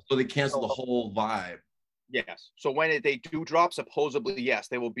 wow. So they canceled the whole vibe. Yes. So when they do drop, supposedly, yes,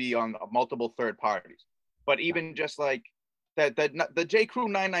 they will be on multiple third parties. But even just like the J. Crew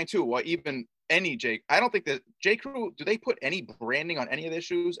 992 or even any J, I don't think that J. Crew, do they put any branding on any of their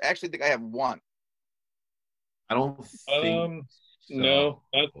shoes? I actually think I have one. I don't think so. No,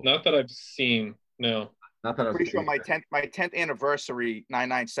 not that I've seen. No. Not that I'm pretty sure my 10th anniversary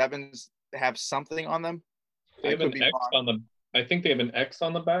 997s have something on them. They have an X on the. I think they have an X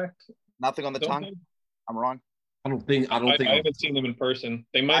on the back. Nothing on the tongue. I'm wrong. I don't think. I haven't seen them in person.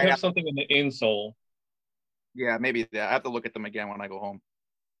 They might have something in the insole. Yeah, maybe. I have to look at them again when I go home.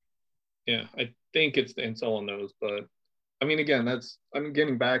 Yeah, I think it's the insole on those, but I mean, again, I'm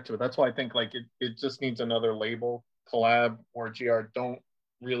getting back to it. That's why I think like it just needs another label. Collab or GR don't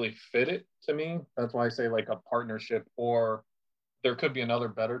really fit it to me. That's why I say like a partnership, or there could be another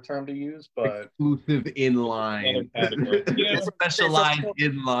better term to use, but exclusive inline. Yeah, specialized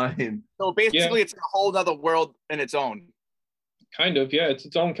inline. So basically, it's a whole other world in its own. Kind of, yeah. It's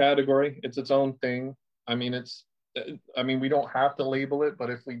its own category. It's its own thing. I mean, we don't have to label it,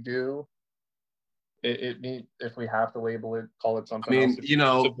 but if we do, if we have to label it, call it something. I mean,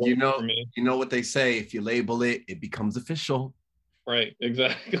 else, you know what they say: if you label it, it becomes official. Right.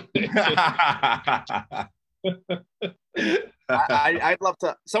 Exactly. I'd love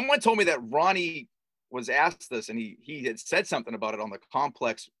to. Someone told me that Ronnie was asked this, and he had said something about it on the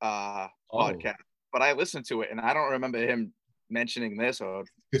Complex podcast, but I listened to it, and I don't remember him mentioning this or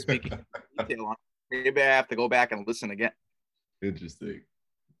speaking in detail on it. Maybe I have to go back and listen again. Interesting.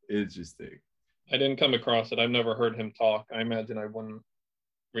 I didn't come across it. I've never heard him talk. I imagine I wouldn't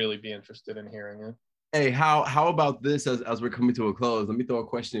really be interested in hearing it. Hey, how about this as we're coming to a close? Let me throw a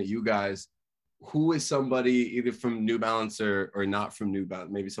question at you guys. Who is somebody either from New Balance or not from New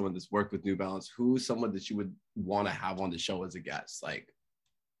Balance, maybe someone that's worked with New Balance, who is someone that you would want to have on the show as a guest? Like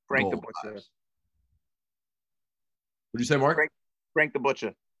Frank the Butcher. What'd you say, Mark? Frank the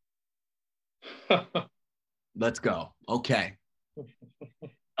Butcher. Let's go. Okay.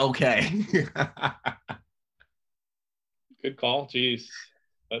 Good call. Jeez.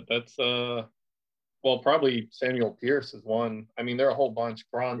 That's well, probably Samuel Pierce is one. I mean, there are a whole bunch.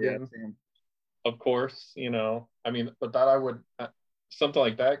 Grondin, of course, I mean, but that I would something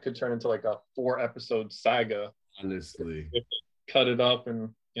like that could turn into like a 4-episode saga. Honestly, if they cut it up and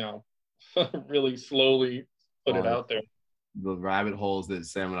really slowly put it out there. The rabbit holes that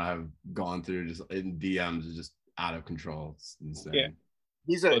Sam and I have gone through just in DMs is just out of control. It's insane. Yeah.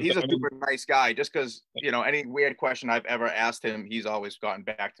 He's a super nice guy. Just because, any weird question I've ever asked him, he's always gotten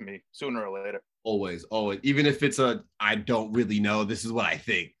back to me sooner or later. Always. Even if it's I don't really know, this is what I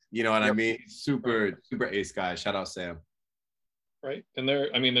think. You know what I mean? Super ace guy. Shout out Sam. Right. And there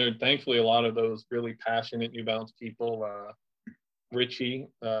are thankfully a lot of those really passionate New Balance people. Richie,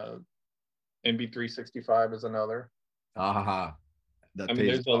 NB365 is another.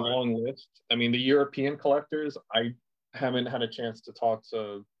 There's a long list. The European collectors, I haven't had a chance to talk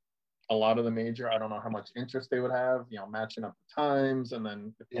to a lot of the major. I don't know how much interest they would have, matching up the times, and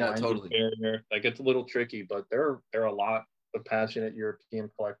then totally. Barrier, that gets a little tricky, but there are a lot of passionate European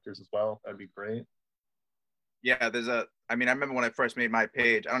collectors as well. That'd be great. Yeah, I remember when I first made my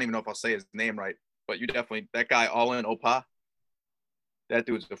page, I don't even know if I'll say his name right, but you definitely, that guy, All In Opa, that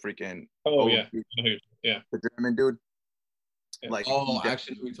dude's a freaking the German dude. Yeah.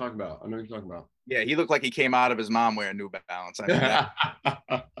 Actually, who are you talking about? I know who you're talking about. Yeah, he looked like he came out of his mom wearing New Balance.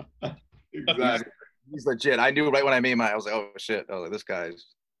 Exactly. He's legit. I knew right when I made mine. I was like, oh shit. I was like, this guy's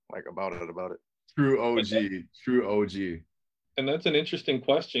like about it. True OG. And that's an interesting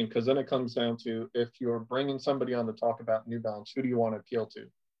question, because then it comes down to, if you're bringing somebody on to talk about New Balance, who do you want to appeal to?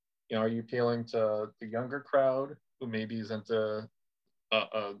 Are you appealing to the younger crowd who maybe is into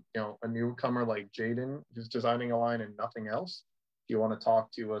a newcomer like Jaden, who's designing a line and nothing else? If you want to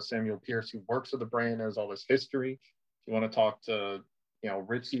talk to Samuel Pierce, who works with the brand, has all this history. If you want to talk to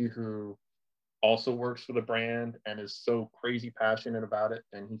Richie, who also works for the brand and is so crazy passionate about it,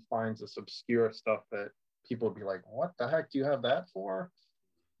 and he finds this obscure stuff that people would be like, what the heck do you have that for?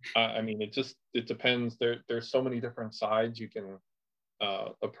 It depends. There's so many different sides you can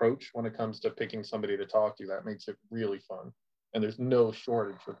approach when it comes to picking somebody to talk to. That makes it really fun, and there's no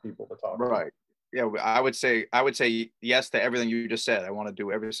shortage of people to talk to. Right. Yeah, I would say yes to everything you just said. I want to do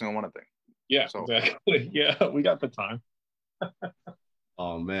every single one of them. Yeah, exactly. Yeah, we got the time.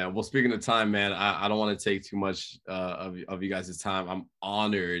 Oh man. Well, speaking of time, man, I don't want to take too much of you guys' time. I'm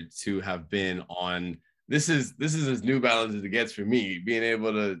honored to have been on. This is as New Balance as it gets for me. Being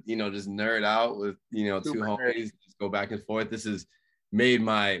able to just nerd out with two homies, just go back and forth. This has made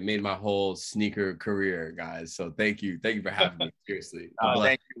my whole sneaker career, guys. So thank you for having me. Seriously.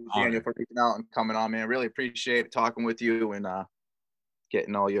 Thank you, Daniel, for reaching out and coming on, man. Really appreciate talking with you and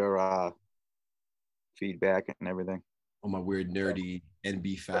getting all your feedback and everything. All my weird nerdy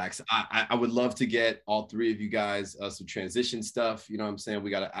NB facts. I would love to get all three of you guys some transition stuff. You know what I'm saying? We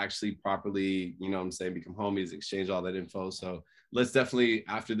got to actually properly, become homies, exchange all that info. So let's definitely,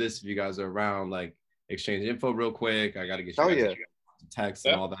 after this, if you guys are around, like exchange info real quick. I got to get you guys text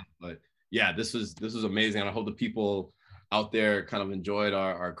and all that. But yeah, this was amazing. And I hope the people out there kind of enjoyed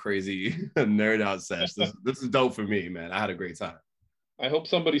our crazy nerd out sesh. This is dope for me, man. I had a great time. I hope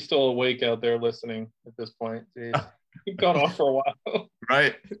somebody's still awake out there listening at this point. Jeez. We've gone off for a while.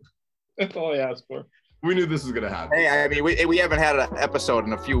 Right. That's all I asked for. We knew this was going to happen. Hey, we haven't had an episode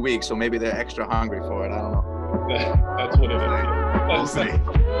in a few weeks, so maybe they're extra hungry for it. I don't know. That's what it is. We'll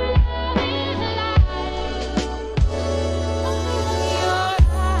see.